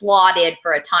get slotted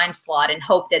for a time slot and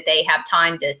hope that they have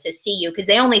time to see you, because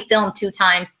they only film 2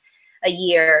 times a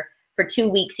year for 2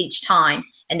 weeks each time.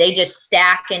 And they just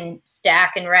stack and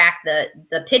rack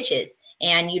the pitches.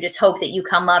 And you just hope that you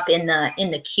come up in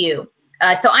the queue.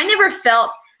 So I never felt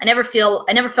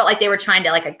like they were trying to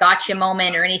like a gotcha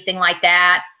moment or anything like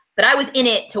that. But I was in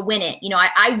it to win it.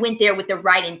 I went there with the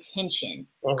right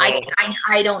intentions.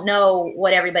 I don't know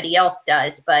what everybody else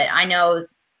does, but I know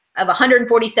of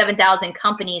 147,000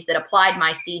 companies that applied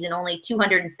my season, only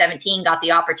 217 got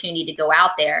the opportunity to go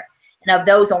out there. And of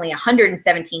those, only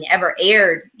 117 ever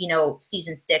aired,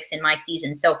 season 6 in my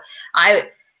season. So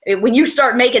when you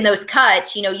start making those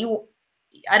cuts,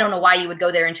 I don't know why you would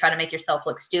go there and try to make yourself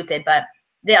look stupid, but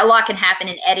a lot can happen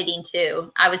in editing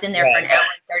too. I was in there for an hour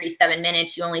and 37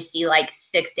 minutes. You only see like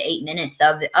 6 to 8 minutes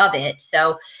of it.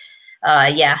 So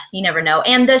yeah, you never know.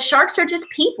 And the sharks are just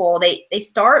people. They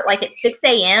start like at 6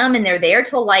 a.m. and they're there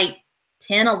till like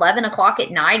 10, 11 o'clock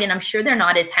at night. And I'm sure they're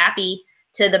not as happy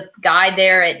to the guy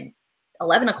there at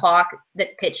 11 o'clock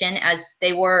that's pitching as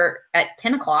they were at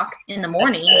 10 o'clock in the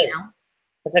morning.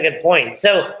 That's a good point.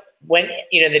 So when,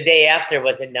 the day after,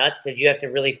 was it nuts? Did you have to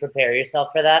really prepare yourself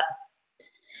for that?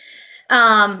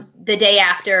 The day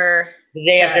after. The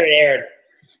day after it aired.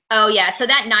 Oh yeah. So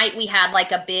that night we had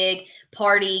like a big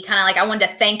party, kind of like I wanted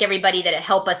to thank everybody that had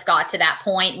helped us got to that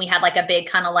point. We had like a big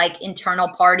kind of like internal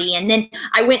party, and then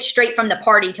I went straight from the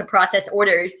party to process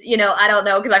orders. I don't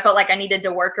know, because I felt like I needed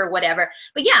to work or whatever.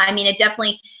 But yeah, I mean,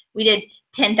 we did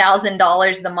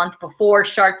 $10,000 the month before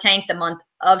Shark Tank. The month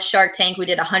of Shark Tank, we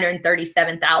did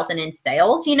 137,000 in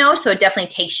sales, so it definitely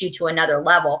takes you to another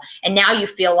level. And now you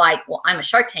feel like, well, I'm a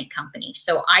Shark Tank company,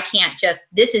 so I can't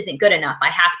this isn't good enough. I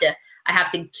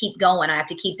have to keep going. I have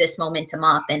to keep this momentum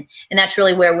up. And that's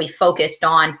really where we focused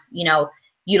on,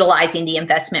 utilizing the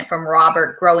investment from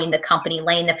Robert, growing the company,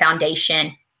 laying the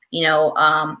foundation,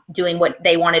 doing what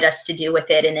they wanted us to do with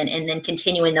it, and then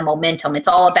continuing the momentum. It's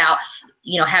all about,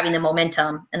 having the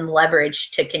momentum and leverage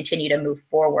to continue to move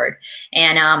forward.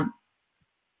 And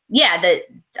yeah,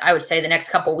 I would say the next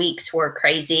couple weeks were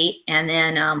crazy. And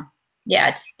then yeah,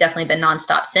 it's definitely been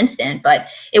nonstop since then, but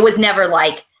it was never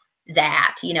like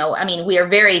that. I mean, we are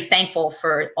very thankful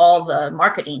for all the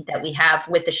marketing that we have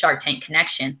with the Shark Tank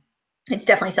connection. It's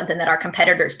definitely something that our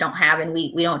competitors don't have, and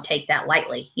we don't take that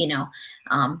lightly.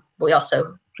 We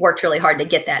also worked really hard to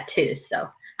get that too, so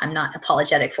I'm not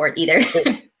apologetic for it either.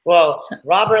 Well,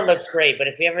 Robert looks great, but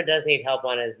if he ever does need help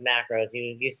on his macros,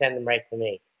 you send them right to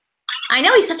me. I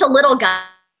know, he's such a little guy.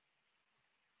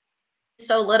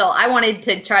 So little. I wanted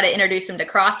to try to introduce him to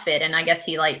CrossFit, and I guess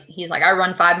he's like, I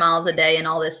run 5 miles a day and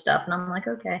all this stuff, and I'm like,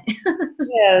 okay.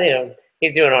 Yeah,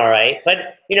 he's doing all right.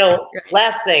 But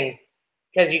last thing,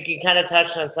 because you kind of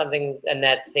touched on something in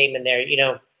that statement there, you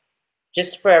know,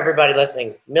 just for everybody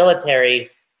listening, military,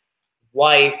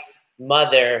 wife,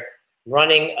 mother,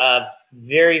 running a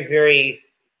very, very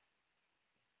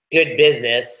good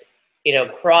business, you know,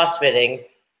 CrossFitting.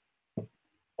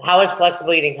 How has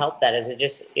flexible eating helped that? Is it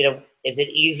just, you know, is it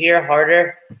easier,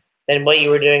 harder than what you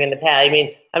were doing in the past? I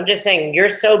mean, I'm just saying you're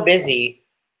so busy.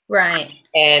 Right.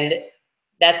 And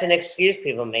that's an excuse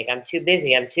people make. I'm too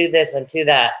busy. I'm too this. I'm too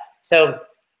that. So,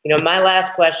 you know, my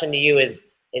last question to you is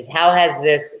how has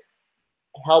this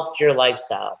helped your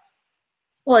lifestyle?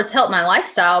 Well, it's helped my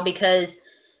lifestyle because,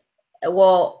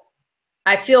 well,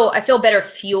 I feel better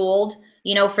fueled,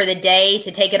 you know, for the day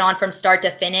to take it on from start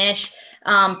to finish.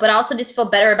 But I also just feel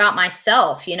better about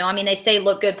myself. You know, I mean, they say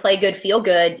look good, play good, feel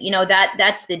good. You know,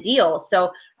 that's the deal.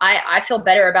 So I feel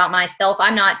better about myself.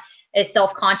 I'm not as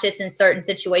self-conscious in certain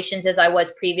situations as I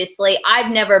was previously. I've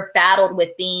never battled with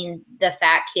being the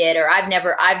fat kid, or I've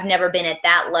never been at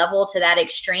that level to that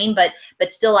extreme, but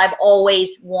still I've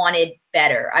always wanted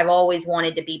better. I've always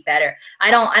wanted to be better.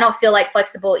 I don't feel like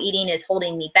flexible eating is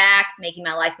holding me back, making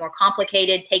my life more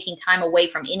complicated, taking time away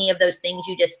from any of those things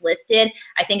you just listed.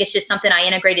 I think it's just something I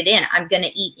integrated in. I'm going to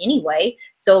eat anyway,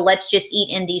 so let's just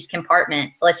eat in these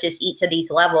compartments. Let's just eat to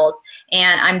these levels,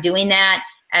 and I'm doing that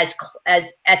as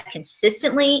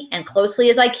consistently and closely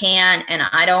as I can. And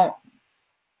I don't,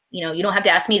 you know, you don't have to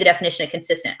ask me the definition of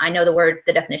consistent. I know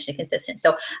the definition of consistent.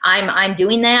 So I'm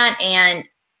doing that, and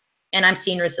I'm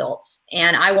seeing results,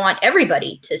 and I want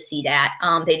everybody to see that.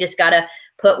 They just got to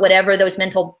put whatever those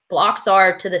mental blocks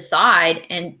are to the side,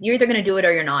 and you're either going to do it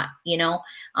or you're not. You know,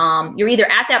 you're either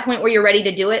at that point where you're ready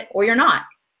to do it or you're not.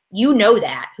 You know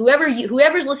that.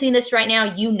 Whoever's listening to this right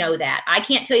now, you know that. I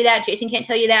can't tell you that. Jason can't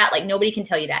tell you that. Like, nobody can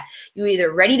tell you that. You're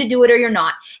either ready to do it or you're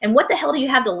not. And what the hell do you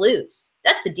have to lose?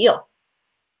 That's the deal.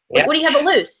 Like, what do you have to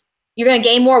lose? You're going to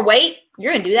gain more weight?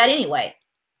 You're going to do that anyway.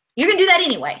 You're going to do that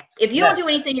anyway. If you don't do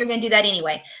anything, you're going to do that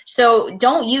anyway. So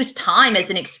don't use time as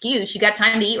an excuse. You got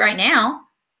time to eat right now.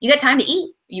 You got time to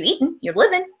eat. You eating. You're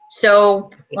living.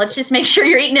 So let's just make sure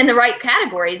you're eating in the right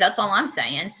categories. That's all I'm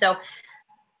saying. So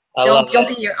don't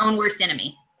be your own worst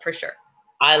enemy, for sure.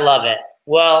 I love it.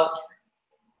 Well,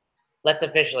 let's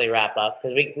officially wrap up,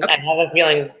 because I have a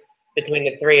feeling between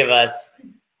the three of us,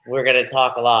 we're going to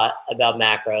talk a lot about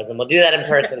macros, and we'll do that in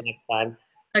person next time.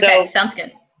 Okay, sounds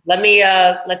good. Let me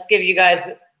let's give you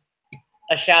guys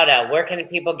a shout out. Where can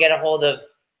people get a hold of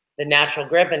the Natural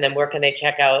Grip, and then where can they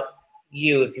check out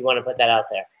you if you want to put that out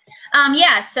there?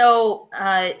 Yeah, so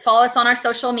follow us on our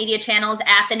social media channels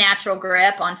at The Natural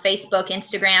Grip on Facebook,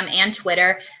 Instagram, and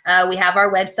Twitter. We have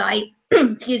our website,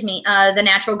 excuse me,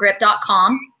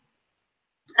 thenaturalgrip.com.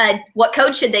 What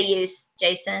code should they use,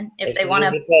 Jason, if they want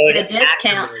to get a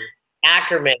discount?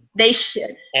 Ackerman. They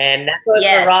should. And that's what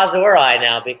for Roz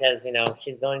now, because, you know,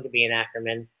 she's going to be in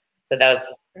Ackerman. So that was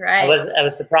right. I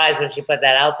was surprised when she put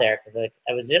that out there, because it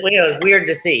was weird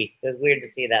to see. It was weird to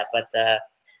see that, but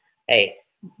hey.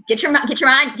 Get your mind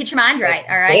right.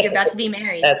 All right, you're about to be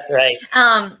married. That's right.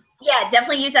 Yeah,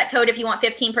 definitely use that code if you want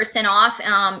 15% off.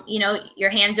 You know,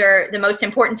 your hands are the most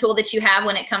important tool that you have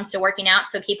when it comes to working out,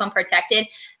 so keep them protected.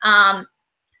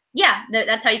 Yeah,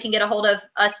 that's how you can get a hold of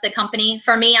us, the company.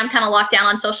 For me, I'm kind of locked down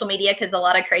on social media because a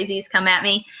lot of crazies come at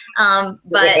me.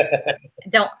 But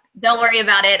don't worry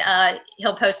about it.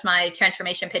 He'll post my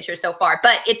transformation picture so far,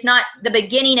 but it's not the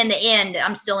beginning and the end.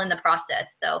 I'm still in the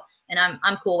process. So, and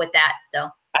I'm cool with that. So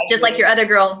just like your other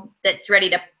girl that's ready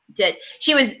to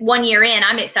she was 1 year in.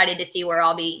 I'm excited to see where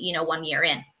I'll be, you know, 1 year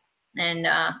in, and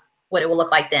what it will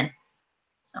look like then.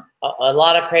 So a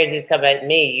lot of crazies come at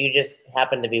me. You just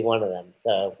happen to be one of them.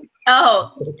 So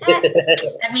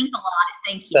that means a lot.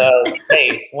 Thank you. So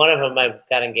hey, one of them I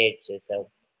got engaged to. So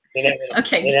you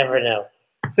never know.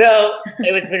 So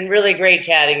it's been really great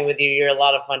chatting with you. You're a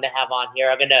lot of fun to have on here.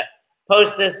 I'm gonna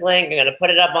post this link. I'm gonna put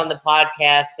it up on the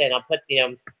podcast, and I'll put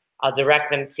I'll direct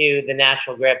them to the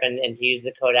Natural Grip and to use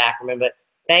the code Ackerman. But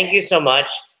thank you so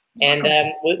much, and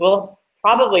we'll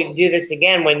probably do this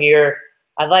again when you're.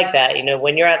 I like that. You know,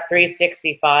 when you're at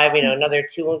 365, another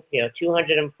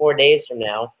 204 days from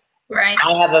now. Right.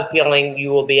 I have a feeling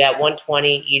you will be at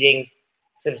 120 eating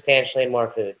substantially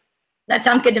more food. That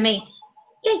sounds good to me.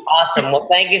 Yay. Awesome. Well,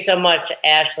 thank you so much,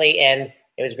 Ashley, and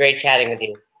it was great chatting with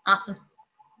you. Awesome.